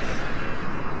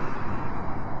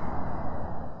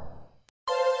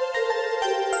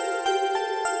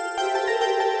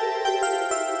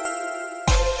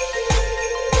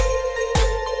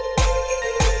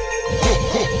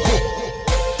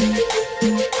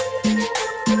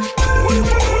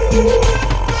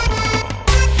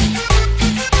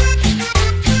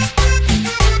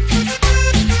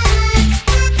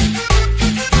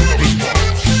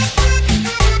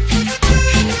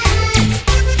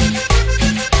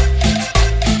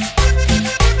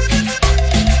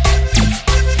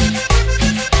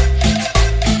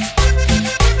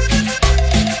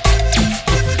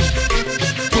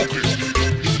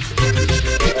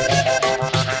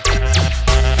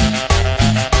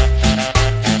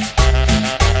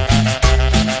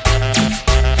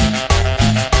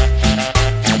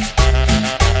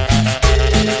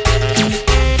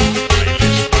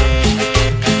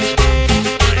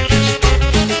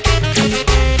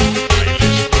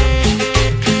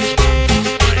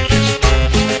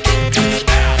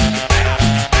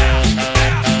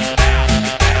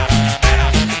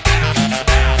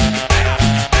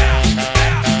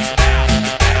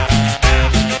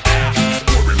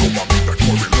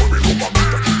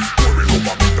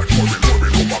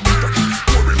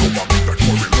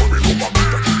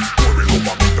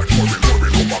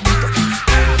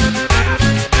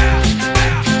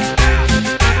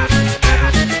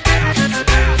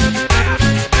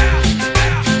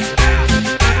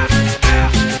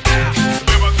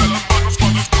 Levanta las manos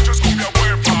cuando escuches cumbia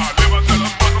Wepa. Levanta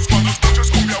las manos cuando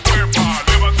escuches cumbia Wepa.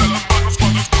 Levanta las manos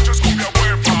cuando escuches cumbia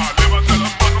Wepa. Levanta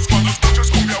las manos cuando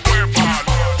escuches cumbia Wepa.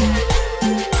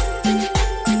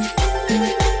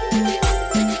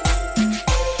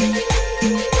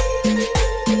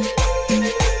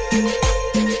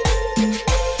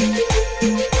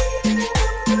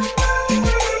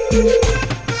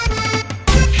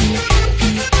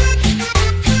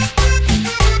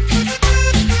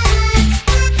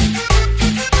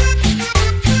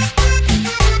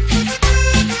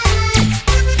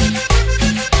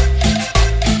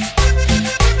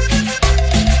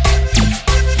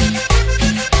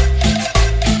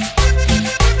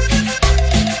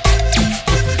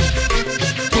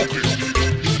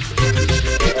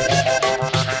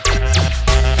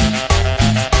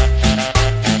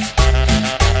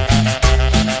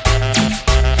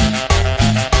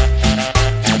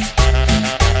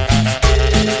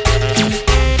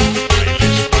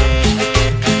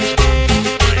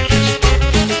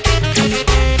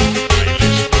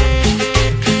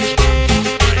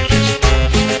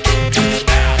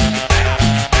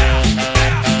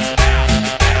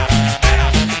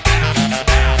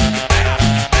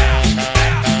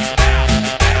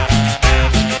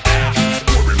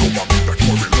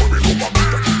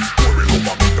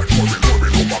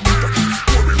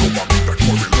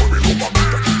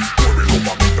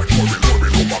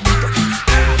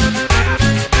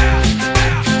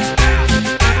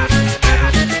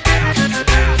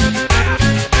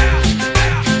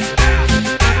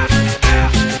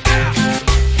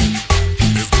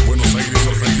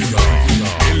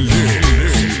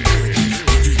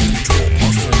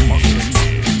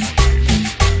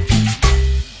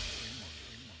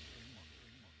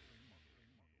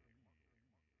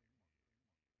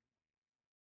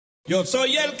 Yo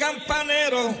soy el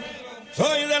campanero,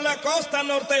 soy de la costa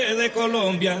norte de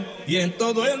Colombia y en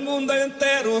todo el mundo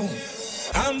entero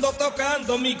ando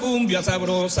tocando mi cumbia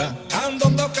sabrosa, ando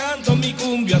tocando mi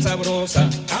cumbia sabrosa,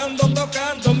 ando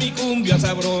tocando mi cumbia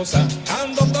sabrosa,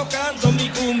 ando tocando mi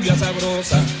cumbia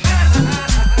sabrosa.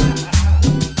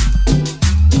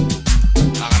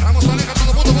 Agarramos pareja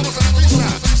todo mundo, vamos a la pista.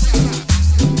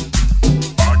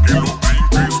 Pa' que lo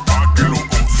brinques, pa' que lo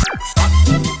goces.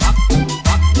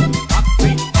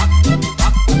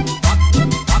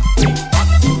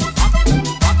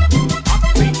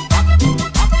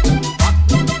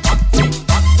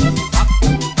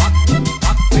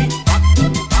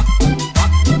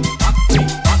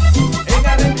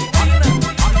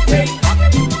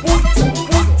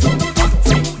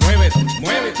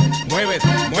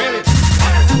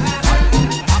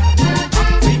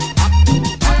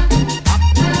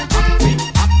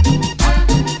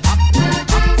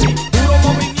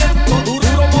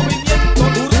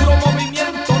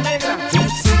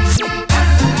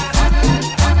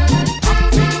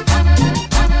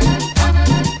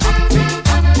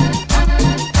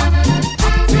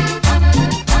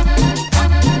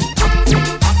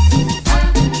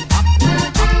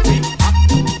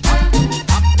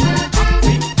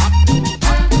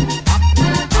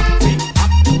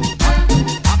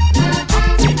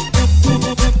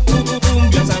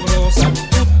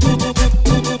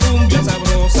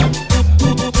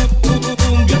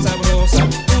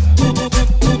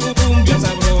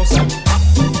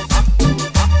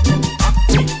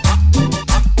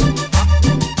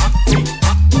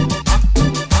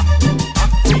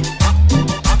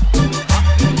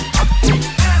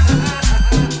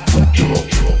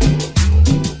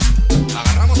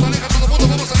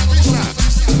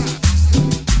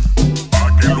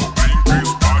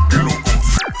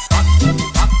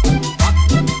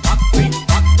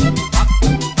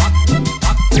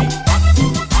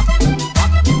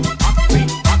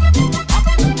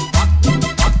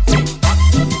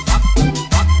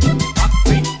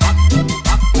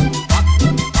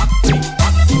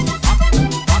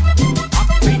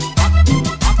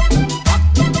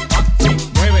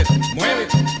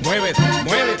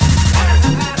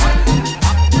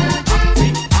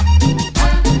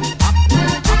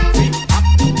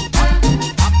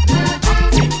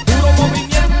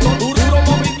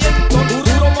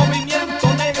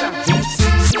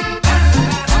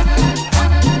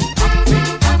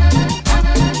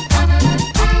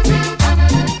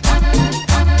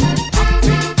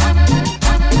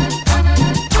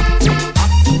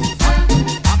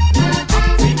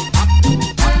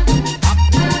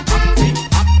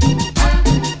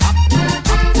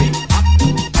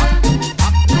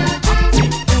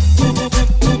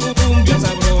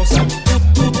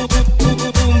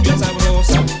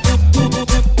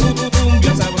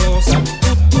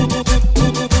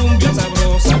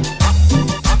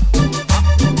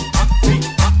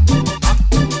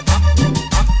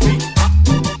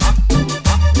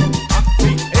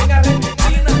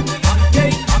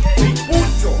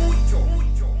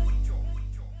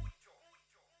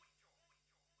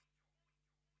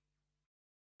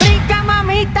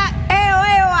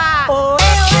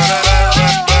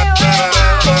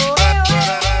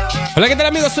 Hola, ¿qué tal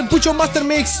amigos? Soy Pucho Master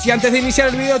Mix y antes de iniciar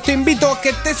el video te invito a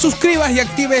que te suscribas y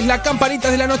actives la campanita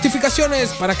de las notificaciones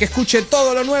para que escuche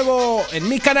todo lo nuevo en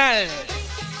mi canal.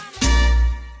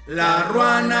 La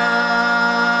Ruana.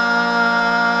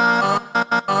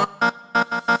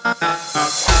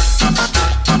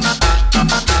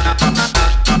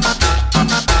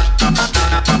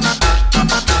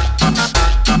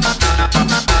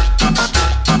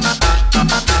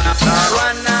 La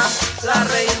Ruana, la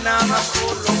reina más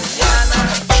colombiana.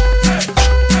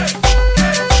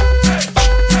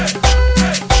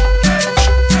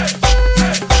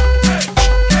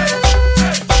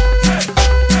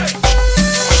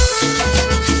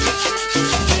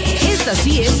 Esta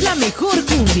sí es la mejor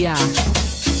cumbia.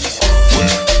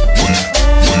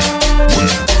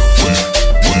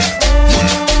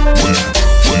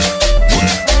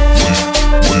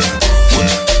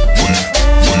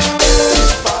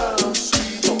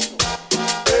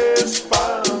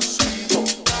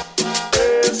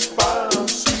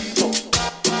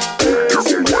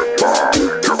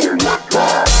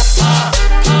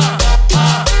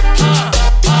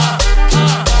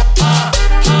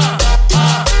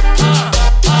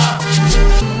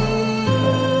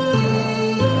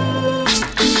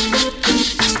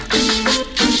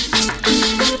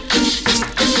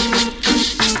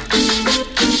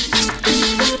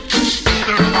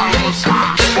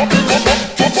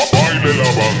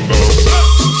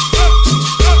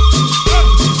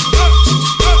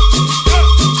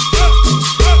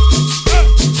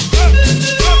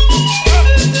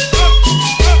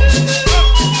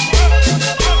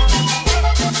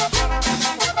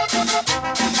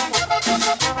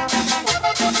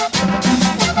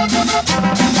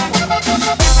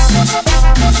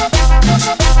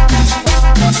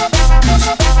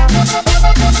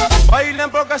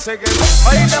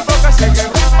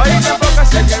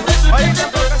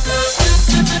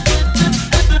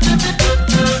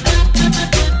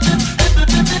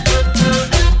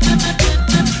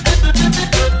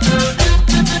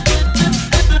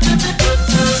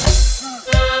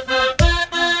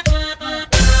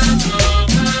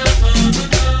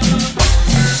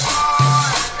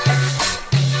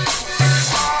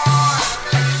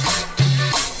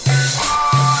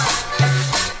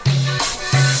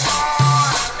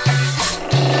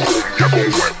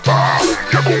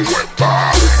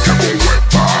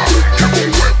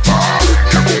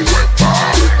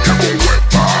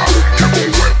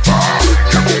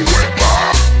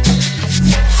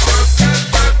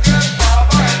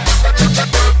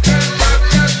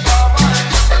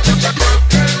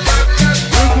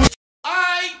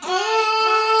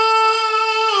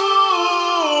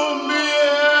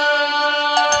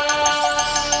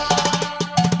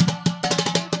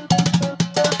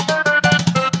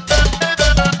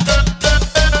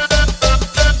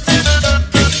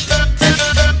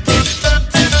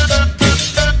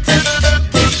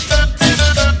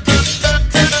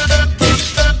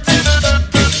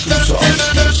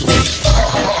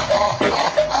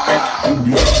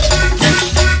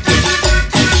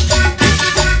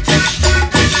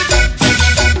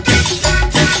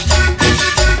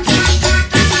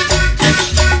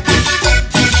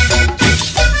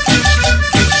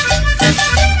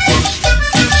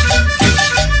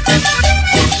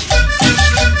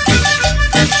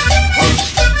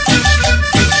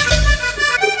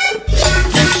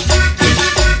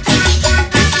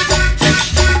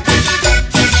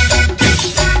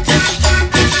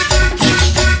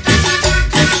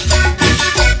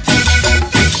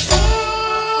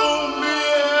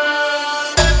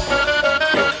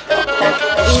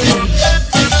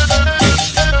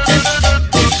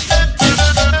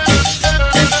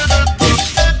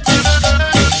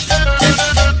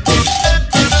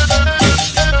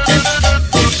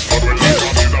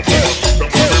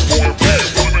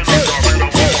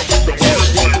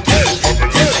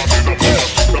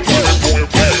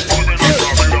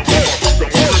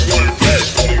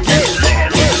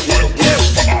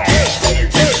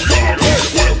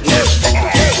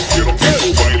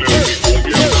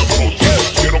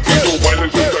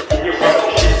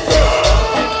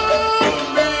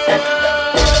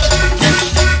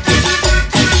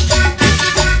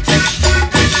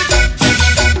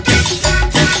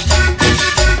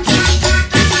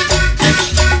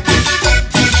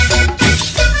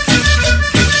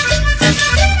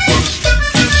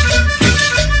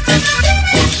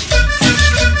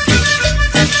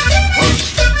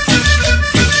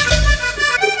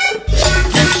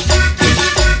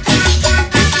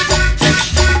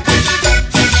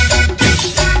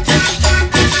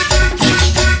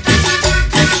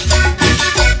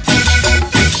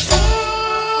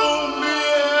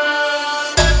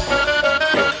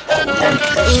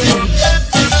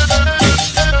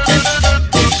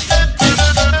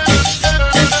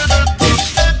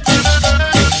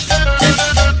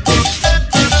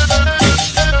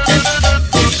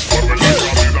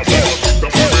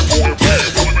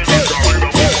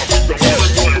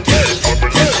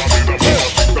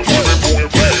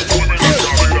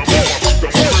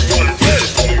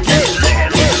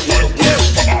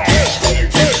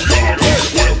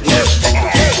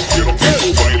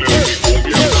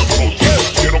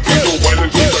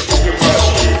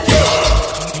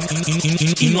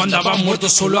 No andaba muerto,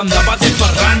 solo andaba de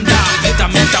parranda.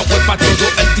 Meta, huepa todo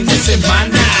el fin de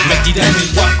semana. Me tiran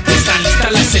el guap, están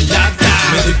listas las heladas.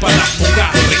 Me doy para la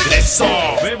fuga, regreso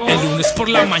el lunes por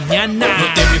la mañana.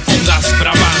 No te me pongas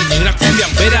brava, negra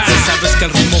cumbiambera. Si sabes que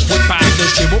el ritmo huepa lo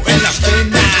llevo en las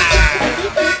venas.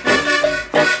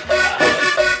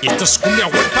 Y esto es cumbia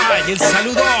huepa y el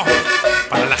saludo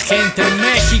para la gente en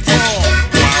México,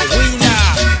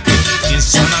 Coahuila y en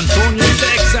San Antonio,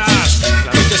 Texas.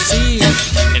 Claro que sí,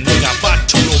 en el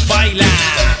gabacho lo baila.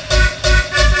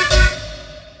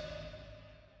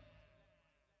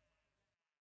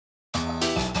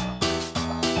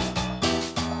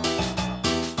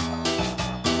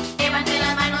 Levante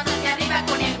las manos hacia arriba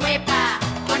con el huepa,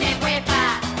 con el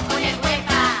huepa, con el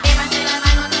huepa. Levante las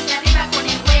manos hacia arriba con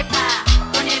el huepa,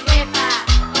 con el huepa,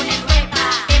 con el huepa.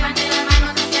 Levante las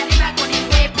manos hacia arriba con el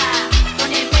huepa,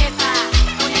 con el huepa,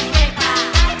 con el huepa.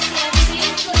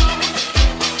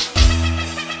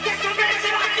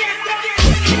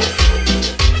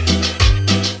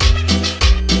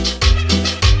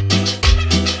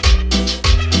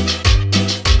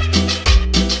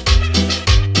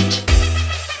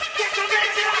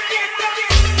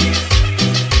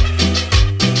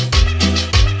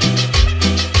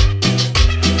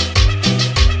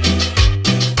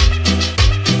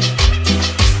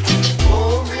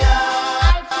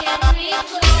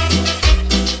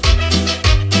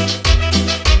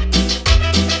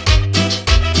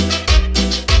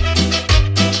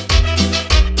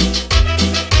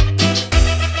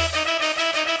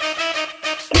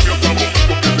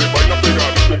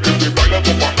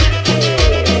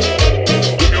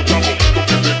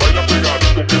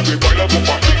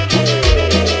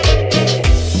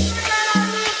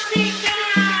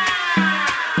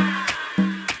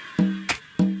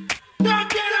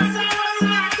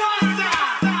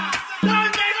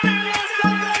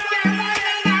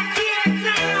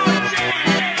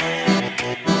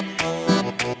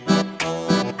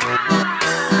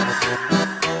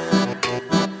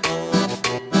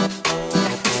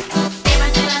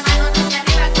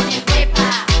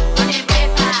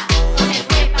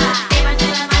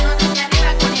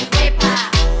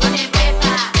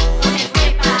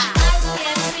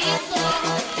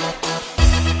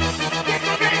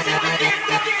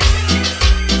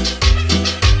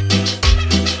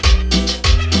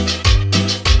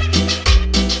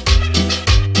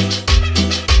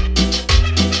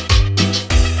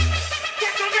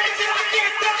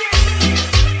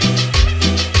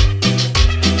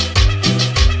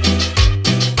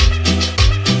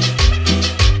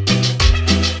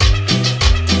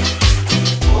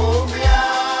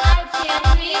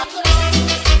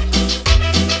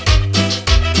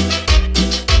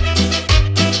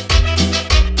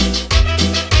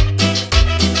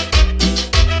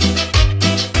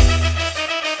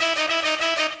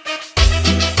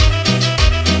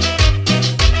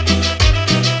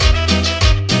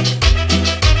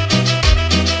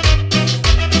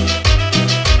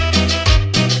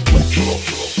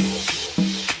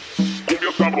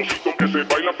 sabrosito que se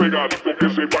baila pegadito, que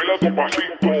se baila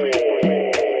despacito.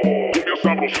 Cumbia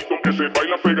sabrosito que se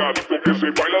baila pegadito, que se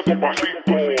baila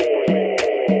despacito.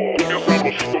 Cumbia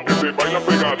sabrosito que se baila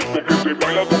pegadito, que se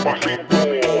baila despacito.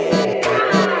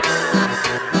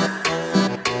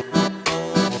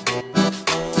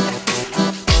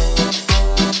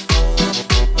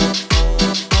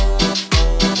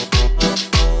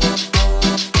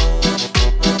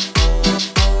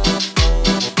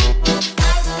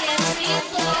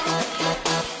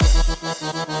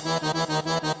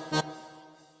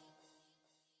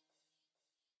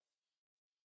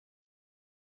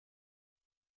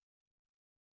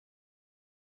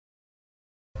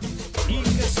 Y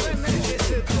que se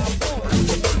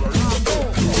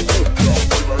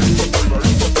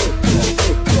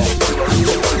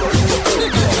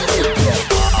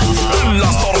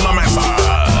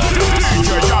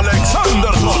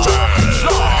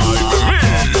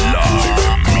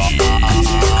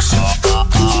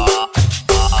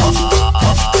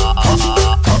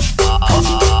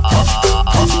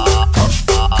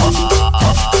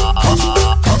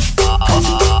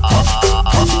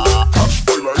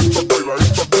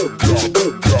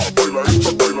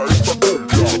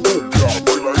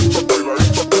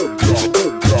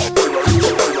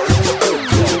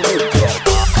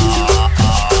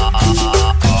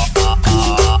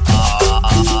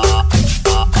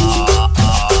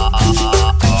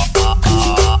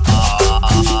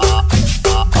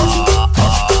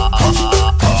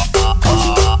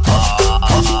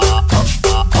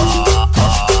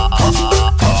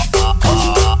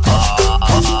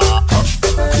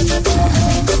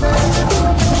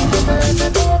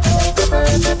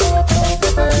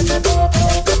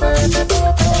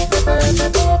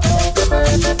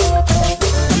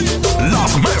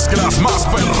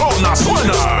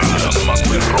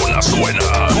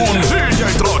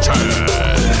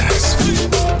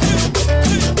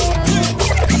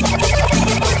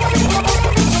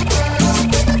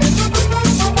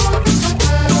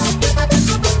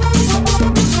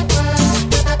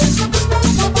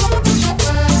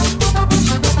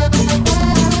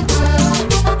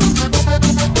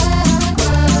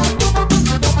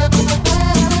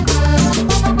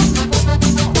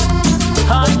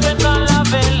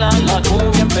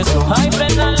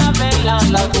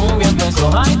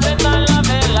Ay, prenda la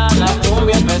vela, la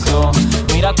cumbia empezó.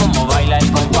 Mira cómo baila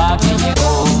el compa que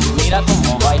llegó. Mira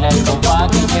cómo baila el compa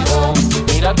que llegó.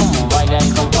 Mira cómo baila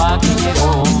el compa que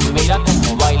llegó.